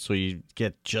mode so you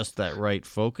get just that right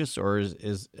focus, or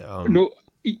is No,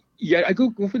 yeah, I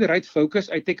go for the right focus.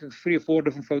 I take 3 or 4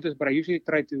 different photos, but I usually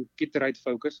try to get the right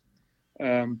focus.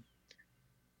 Um,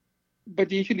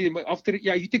 but usually after,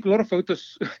 yeah, you take a lot of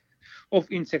photos of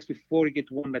insects before you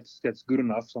get one that's good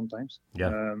enough sometimes.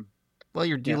 yeah. Well,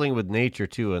 you're dealing with nature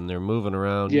too, and they're moving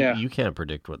around. Yeah. You can't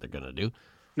predict what they're going to do.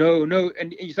 No,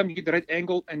 and you sometimes get the right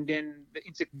angle, and then the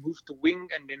insect moves the wing,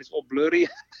 and then it's all blurry.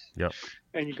 Yep.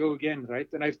 And you go again,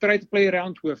 right? And I've tried to play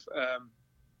around with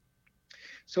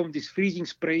some of these freezing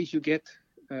sprays you get,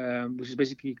 which is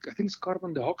basically, I think it's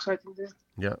carbon dioxide in there.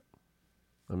 Yeah,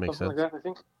 that makes sense. Something like that, I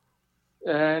think.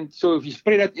 And so if you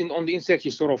spray that on the insects,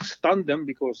 you sort of stun them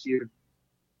because you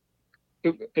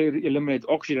eliminate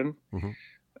oxygen. Mm-hmm.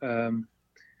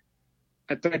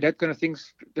 I tried that kind of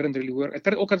things, didn't really work. I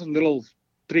tried all kinds of little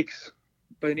tricks,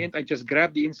 but in the end, I just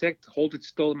grabbed the insect, hold it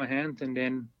still in my hand, and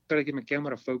then try to get my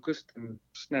camera focused and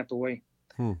snap away.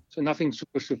 So nothing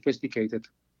super sophisticated.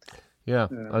 Yeah,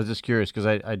 I was just curious because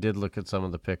I did look at some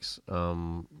of the pics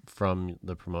from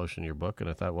the promotion of your book, and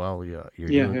I thought, wow,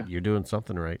 you're doing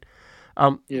something right.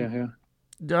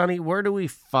 Donnie, where do we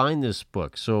find this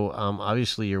book? So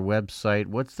obviously your website.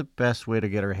 What's the best way to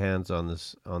get our hands on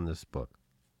this book?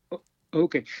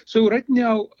 Okay, so right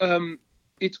now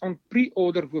it's on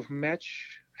pre-order with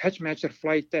Hatchmaster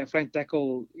Flying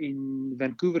Tackle in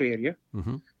Vancouver area.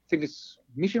 Mm-hmm. I think it's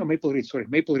Mission or Maple Ridge. Sorry,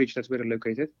 Maple Ridge. That's where they're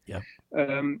located. Yeah.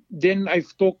 Then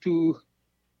I've talked to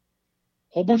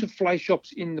a whole bunch of fly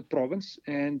shops in the province,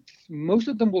 and most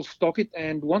of them will stock it.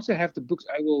 And once I have the books,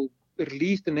 I will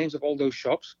release the names of all those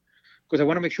shops because I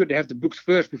want to make sure they have the books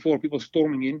first before people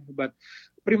storming in. But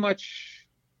pretty much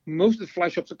most of the fly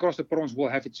shops across the province will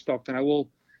have it stocked, and I will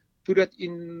put that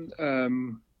in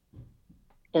on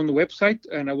the website,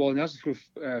 and I will announce it through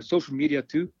social media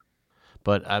too.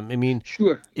 But I mean,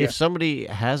 sure. If somebody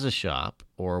has a shop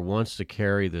or wants to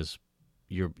carry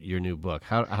your new book,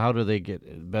 how do they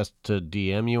get best to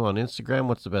DM you on Instagram?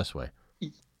 What's the best way?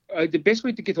 The best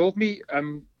way to get hold of me,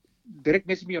 direct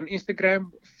message me on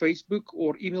Instagram, Facebook,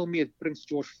 or email me at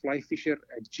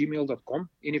princegeorgeflyfisher@gmail.com.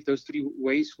 Any of those three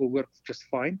ways will work just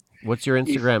fine. What's your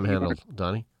Instagram handle,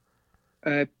 Donnie?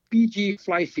 PG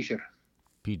Flyfisher.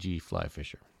 PG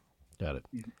Flyfisher. Got it.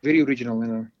 Very original,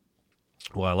 you know.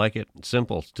 Well, I like it.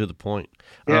 Simple, to the point.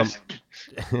 Yes.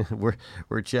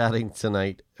 We're chatting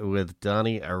tonight with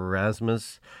Donnie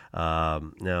Erasmus.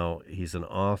 Now, he's an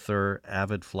author,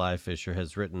 avid fly fisher,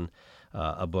 has written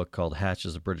a book called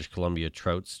Hatches of British Columbia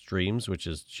Trout Streams, which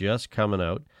is just coming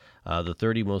out. The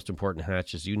 30 most important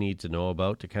hatches you need to know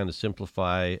about to kind of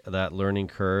simplify that learning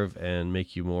curve and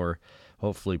make you more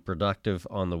hopefully productive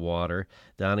on the water.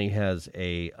 Donnie has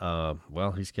he's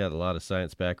got a lot of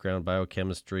science background,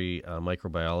 biochemistry,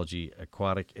 microbiology,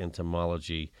 aquatic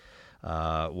entomology,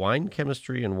 wine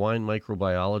chemistry, and wine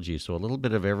microbiology. So a little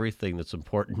bit of everything that's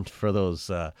important for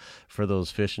those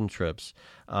fishing trips.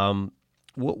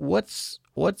 What's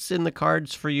in the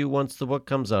cards for you once the book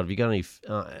comes out? Have you got any?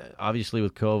 Obviously,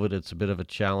 with COVID, it's a bit of a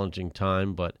challenging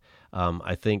time, but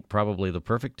I think probably the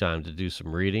perfect time to do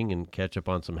some reading and catch up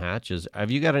on some hatches.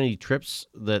 Have you got any trips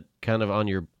that kind of on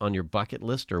your bucket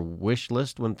list or wish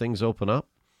list when things open up?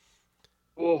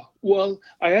 Oh, well,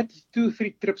 I had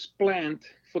 2-3 trips planned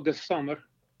for the summer,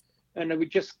 and we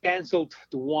just canceled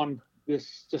the one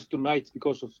just tonight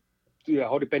because of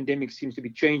how the pandemic seems to be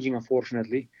changing,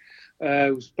 unfortunately.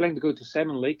 I was planning to go to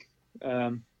Salmon Lake.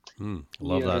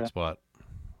 Love that spot.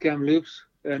 Kamloops,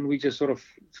 and we just sort of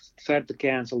decided to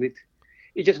cancel it.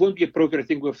 It just won't be appropriate, I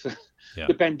think, with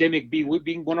the pandemic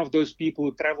being one of those people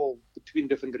who travel between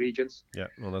different regions. Yeah,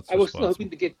 well, that's I was still hoping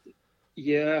to get.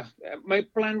 Yeah, my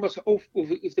plan was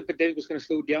if the pandemic was going to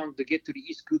slow down to get to the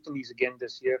East Kootenays again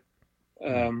this year.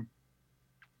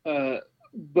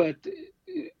 But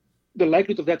the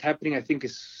likelihood of that happening, I think,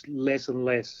 is less and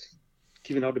less,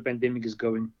 given how the pandemic is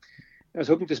going. I was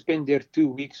hoping to spend there 2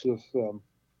 weeks with the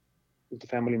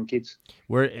family and kids.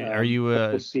 Where are you?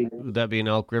 Would that be an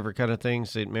Elk River kind of thing?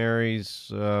 St.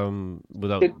 Mary's,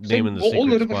 without naming the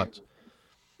secret spots?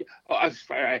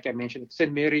 I can mention it.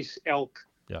 St. Mary's, Elk,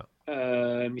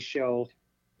 Michelle,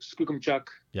 Skookumchuck,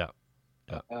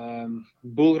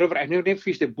 Bull River. I never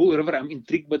fished the Bull River. I'm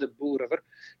intrigued by the Bull River,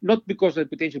 not because of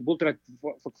the potential bull trout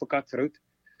for cutthroat.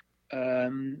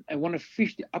 I want to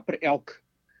fish the Upper Elk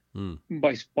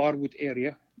by Sparwood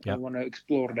area. I want to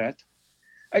explore that.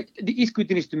 The East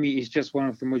Kootenays to me is just one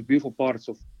of the most beautiful parts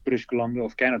of British Columbia,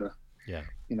 of Canada. Yeah,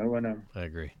 you know, and I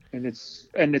agree. And it's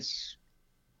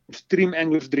stream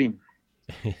angler's dream.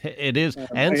 It is,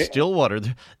 and Stillwater.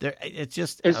 It's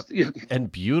just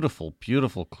and beautiful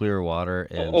clear water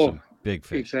and some big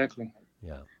fish. Exactly.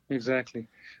 Yeah. Exactly.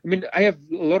 I mean, I have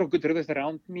a lot of good rivers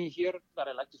around me here that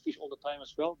I like to fish all the time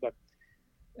as well, but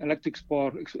I like to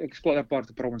explore that part of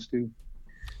the province too.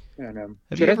 And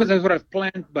that's what I've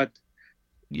planned. But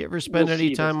you ever spend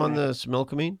any time on the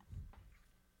Similkameen?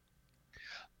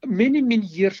 Many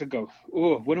years ago.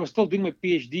 Oh, when I was still doing my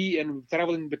PhD and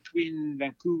traveling between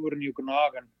Vancouver and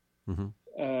Okanagan,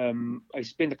 I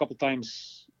spent a couple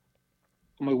times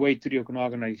on my way to the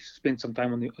Okanagan. I spent some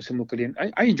time on the Similkameen.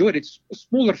 I enjoyed it. It's a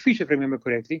smaller fish, if I remember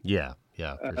correctly. Yeah,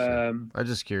 for sure. I'm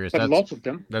just curious. But lots of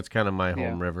them. That's kind of my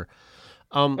home river.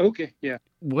 Okay, yeah.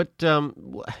 What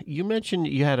you mentioned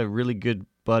you had a really good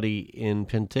buddy in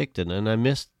Penticton, and I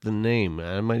missed the name.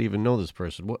 I might even know this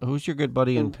person. Who's your good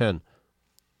buddy in Penn?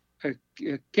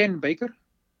 Ken Baker.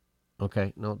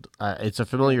 Okay, no, it's a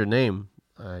familiar name.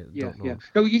 I don't know. Yeah.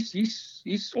 No,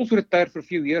 he's also retired for a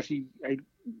few years. He's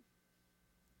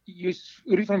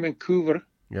originally from Vancouver.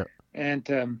 Yeah.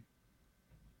 And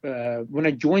when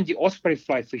I joined the Osprey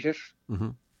Fly Fishers,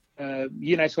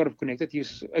 he and I sort of connected.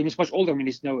 He's much older. I mean,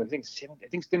 he's now I think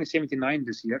he's turning 79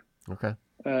 this year. Okay.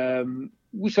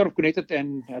 We sort of connected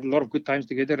and had a lot of good times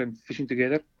together and fishing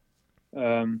together.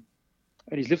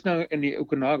 And he's lived now in the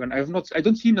Okanagan. I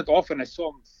don't see him that often. I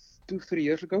saw him 2-3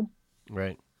 years ago.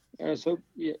 Right. So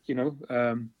yeah,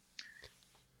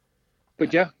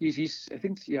 but yeah, he's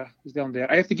down there.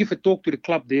 I have to give a talk to the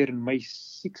club there in May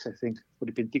 6th, I think, for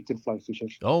the Penticton Fly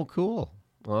Fishers. Oh, cool.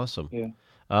 Awesome. Yeah.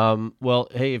 Well,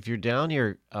 hey, if you're down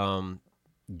here,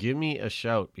 give me a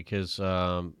shout because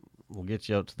we'll get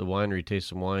you out to the winery, taste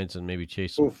some wines, and maybe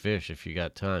chase some fish if you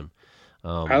got time.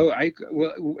 Well,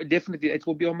 definitely, it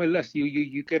will be on my list.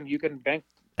 You can bank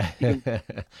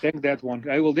that one.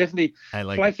 I will definitely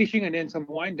fly fishing and then some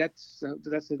wine. That's a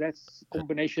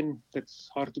combination that's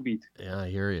hard to beat. Yeah, I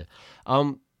hear you.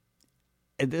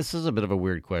 This is a bit of a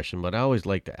weird question, but I always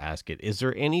like to ask it. Is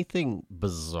there anything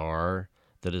bizarre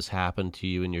that has happened to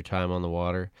you in your time on the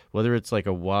water? Whether it's like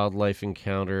a wildlife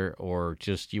encounter or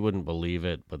just you wouldn't believe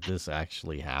it, but this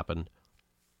actually happened?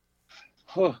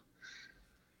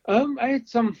 I had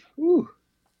some.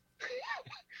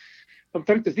 I'm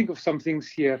trying to think of some things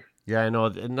here. Yeah, I know.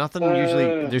 Nothing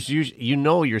usually. There's usually,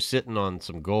 you're sitting on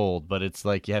some gold, but it's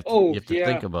like you have to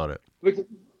think about it.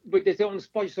 But they say on the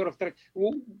spot, you sort of try.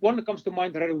 One that comes to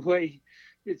mind right away.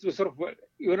 It was sort of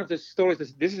one of the stories.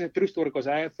 This is a true story because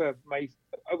I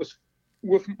was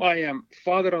with my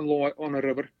father-in-law on a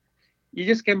river. He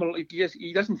just came.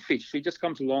 He doesn't fish. So he just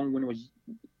comes along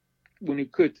when he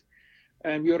could,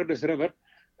 and we were at this river.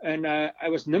 And I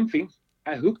was nymphing.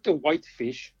 I hooked a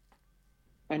whitefish,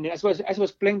 and as I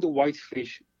was playing the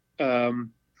whitefish, a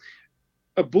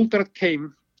bull trout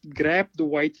came, grabbed the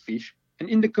whitefish, and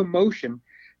in the commotion,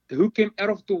 the hook came out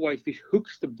of the whitefish,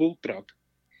 hooks the bull trout.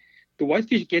 The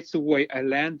whitefish gets away. I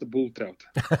land the bull trout.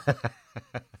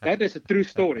 That is a true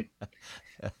story.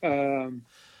 That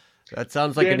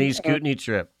sounds like an East Kootenai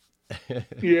trip.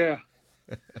 Yeah.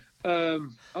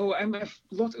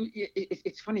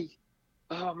 It's funny.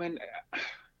 Oh man!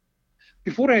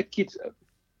 Before I had kids,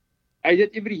 I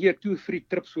did every year 2-3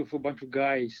 trips with a bunch of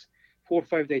guys, 4 or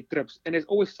 5 day trips, and there's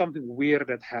always something weird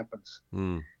that happens.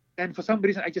 And for some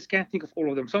reason, I just can't think of all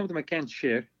of them. Some of them I can't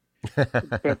share,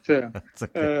 but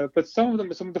but some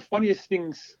of the funniest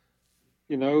things,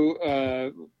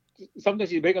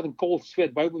 sometimes you wake up in cold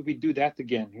sweat. Why would we do that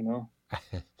again?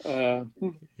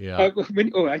 Yeah.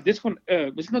 This one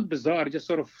it's not bizarre. It's just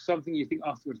sort of something you think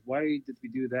afterwards. Why did we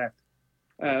do that?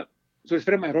 So his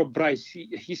friend, my Rob Bryce,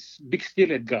 he's a big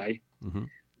steelhead guy.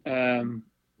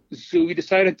 So we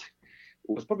decided, it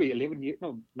was probably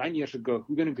 9 years ago,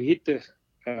 we're going to hit the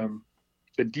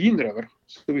Dean River.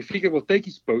 So we figured we'll take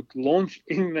his boat, launch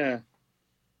in at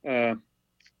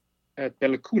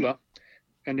Pelakula,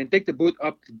 and then take the boat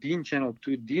up the Dean Channel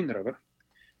to Dean River.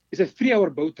 It's a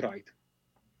 3-hour boat ride,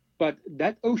 but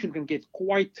that ocean can get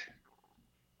quite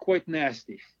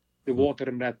nasty, the water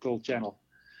in that little channel.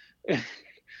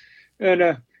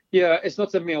 And it's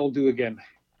not something I'll do again.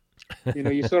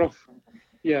 You sort of,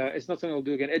 it's not something I'll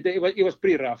do again. It was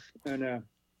pretty rough. And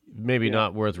maybe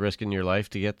not worth risking your life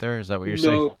to get there. Is that what you're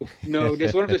saying? No.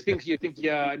 There's one of those things you think,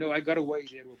 I got away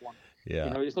there with one.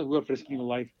 Yeah. It's not worth risking your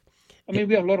life. I mean,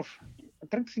 we have a lot of. I'm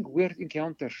trying to think weird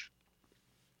encounters.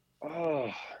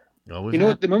 The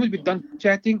moment we're done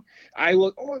chatting, I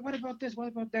will. Oh, what about this? What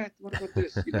about that? What about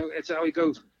this? It's how it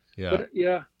goes. Yeah. But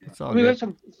it's all we have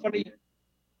some funny.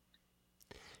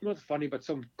 Not funny, but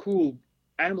some cool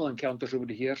animal encounters over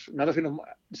the years. Another friend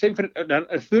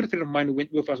a third friend of mine who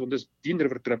went with us on this Dean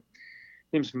River trip.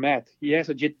 His name's Matt. He has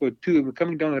a jet boat too. We're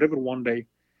coming down the river one day.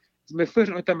 It's my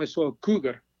first time I saw a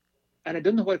cougar, and I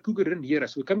don't know why a cougar didn't hear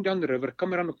us. We come down the river,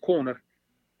 come around the corner,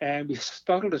 and we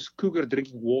startled this cougar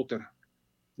drinking water.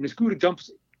 And this cougar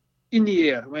jumps in the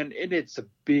air, and it's a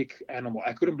big animal.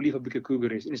 I couldn't believe how big a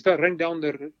cougar is. And it started running down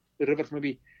the river for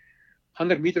maybe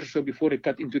 100 meters or so before they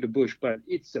cut into the bush, but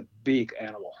it's a big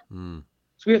animal.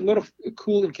 So we had a lot of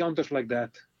cool encounters like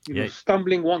that. Yeah.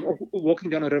 Stumbling walking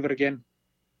down a river again,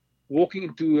 walking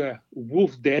into a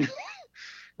wolf den.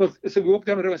 Well, so we walk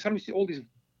down the river and suddenly we see all these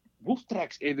wolf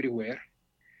tracks everywhere.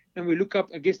 And we look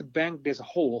up against the bank, there's a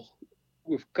hole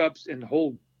with cubs and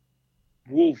whole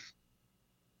wolf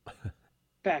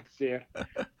pack there.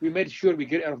 We made sure we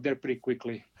get out of there pretty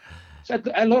quickly. So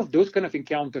I love those kind of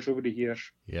encounters over the years.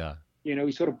 Yeah.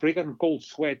 You sort of break out in cold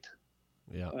sweat.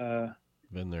 Yeah.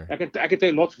 Been there. I can tell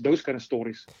you lots of those kind of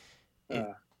stories.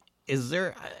 Is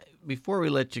there, before we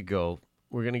let you go,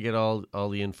 we're going to get all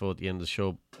the info at the end of the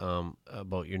show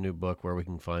about your new book, where we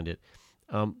can find it.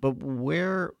 But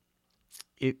where,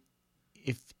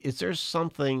 if is there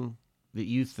something that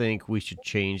you think we should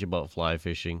change about fly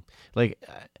fishing? Like,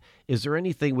 is there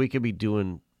anything we could be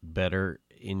doing better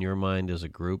in your mind as a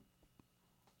group?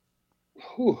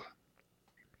 Whew.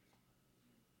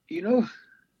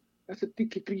 That's a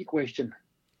tricky question.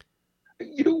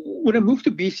 When I moved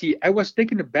to BC, I was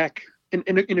taken aback in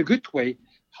a good way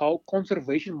how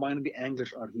conservation-minded the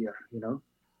anglers are here.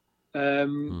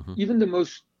 Even the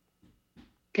most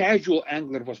casual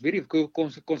angler was very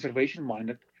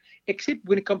conservation-minded, except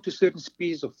when it comes to certain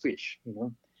species of fish.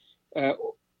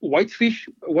 Whitefish.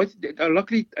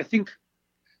 Luckily, I think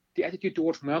the attitude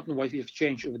towards mountain whitefish has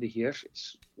changed over the years.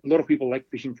 A lot of people like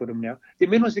fishing for them now. They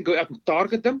may not go out and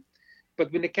target them,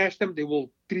 but when they catch them, they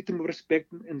will treat them with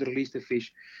respect and release the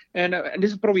fish. And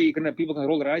this is probably people can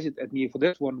roll their eyes at me for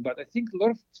this one, but I think a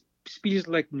lot of species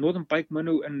like northern pike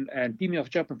minnow and Pemia of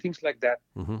Chap and things like that,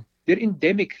 they're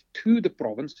endemic to the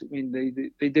province. I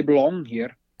mean, they belong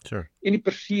here. Sure. Any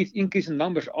perceived increase in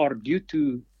numbers are due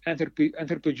to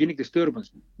anthropogenic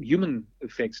disturbance, human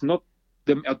effects, not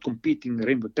them out competing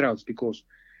rainbow trouts, because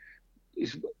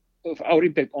it's of our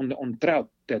impact on trout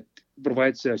that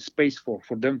provides a space for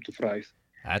them to thrive.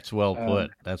 That's well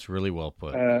put. That's really well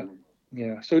put.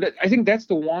 So I think that's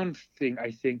the one thing.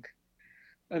 I think,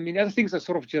 other things are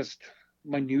sort of just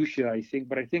minutiae, I think,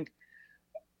 but I think,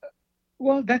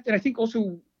 and I think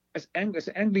also as an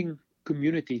angling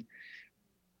community,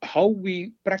 how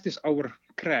we practice our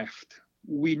craft,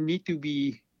 we need to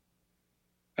be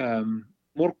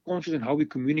more conscious in how we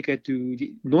communicate to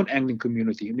the non-angling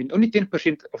community. Only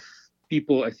 10% of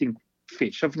people, I think,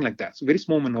 fish, something like that. It's a very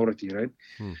small minority, right?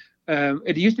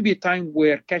 It used to be a time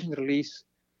where catch and release,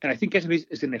 and I think catch and release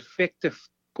is an effective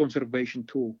conservation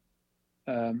tool.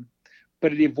 But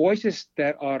the voices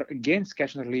that are against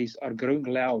catch and release are growing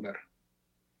louder.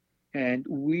 And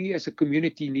we as a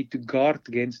community need to guard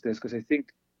against this, because I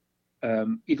think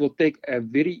it will take a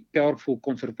very powerful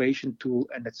conservation tool,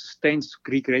 and that sustains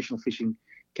recreational fishing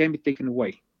can be taken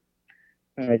away.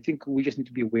 And I think we just need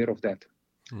to be aware of that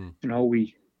and how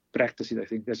we practice it. I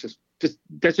think that's just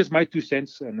my 2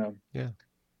 cents. And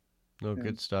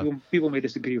good stuff. People may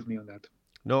disagree with me on that.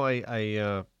 No,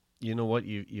 I you know what,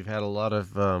 you've had a lot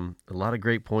of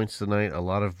great points tonight, a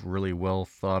lot of really well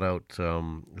thought out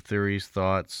theories,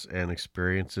 thoughts, and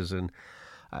experiences, and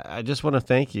I just want to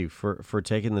thank you for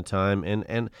taking the time.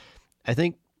 And I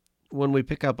think when we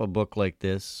pick up a book like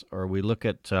this, or we look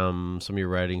at some of your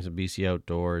writings in BC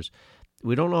Outdoors,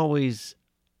 we don't always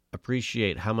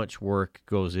appreciate how much work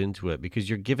goes into it, because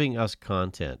you're giving us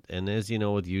content. And as you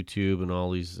know, with YouTube and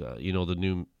all these, the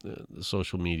new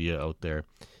social media out there,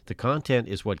 the content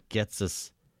is what gets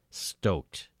us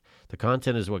stoked. The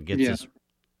content is what gets us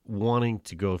wanting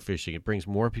to go fishing. It brings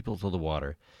more people to the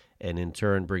water, and in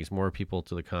turn brings more people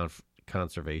to the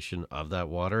conservation of that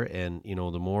water. And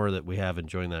the more that we have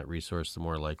enjoying that resource, the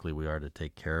more likely we are to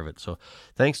take care of it. So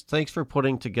thanks for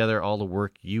putting together all the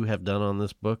work you have done on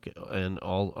this book and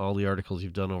all the articles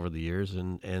you've done over the years,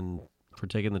 and for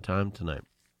taking the time tonight.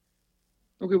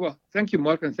 Okay, well, thank you,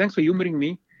 Mark, and thanks for humoring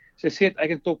me. As I said, I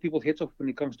can talk people's heads off when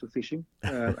it comes to fishing.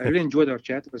 I really enjoyed our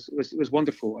chat. It was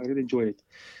wonderful. I really enjoyed it.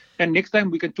 And next time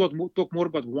we can talk more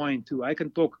about wine too. I can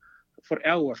talk for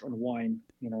hours on wine.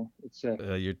 It's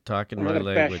you're talking my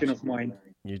language. Passion of mine.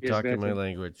 You're talking my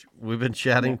language. We've been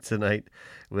chatting tonight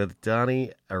with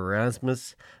Donnie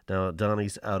Erasmus. Now,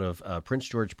 Donnie's out of Prince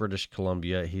George, British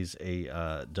Columbia. He's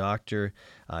a doctor.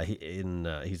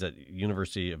 He's at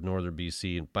University of Northern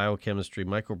BC in biochemistry,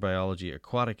 microbiology,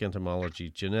 aquatic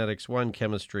entomology, genetics, wine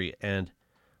chemistry, and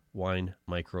wine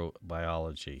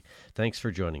microbiology. Thanks for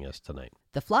joining us tonight.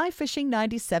 The Fly Fishing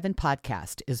 97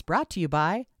 podcast is brought to you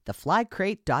by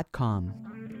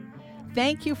theflycrate.com.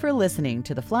 Thank you for listening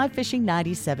to the Fly Fishing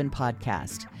 97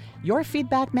 podcast. Your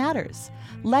feedback matters.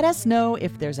 Let us know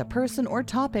if there's a person or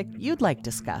topic you'd like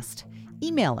discussed.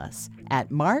 Email us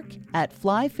at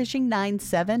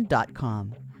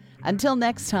mark@flyfishing97.com. Until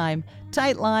next time,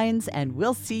 tight lines, and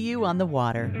we'll see you on the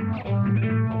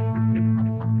water.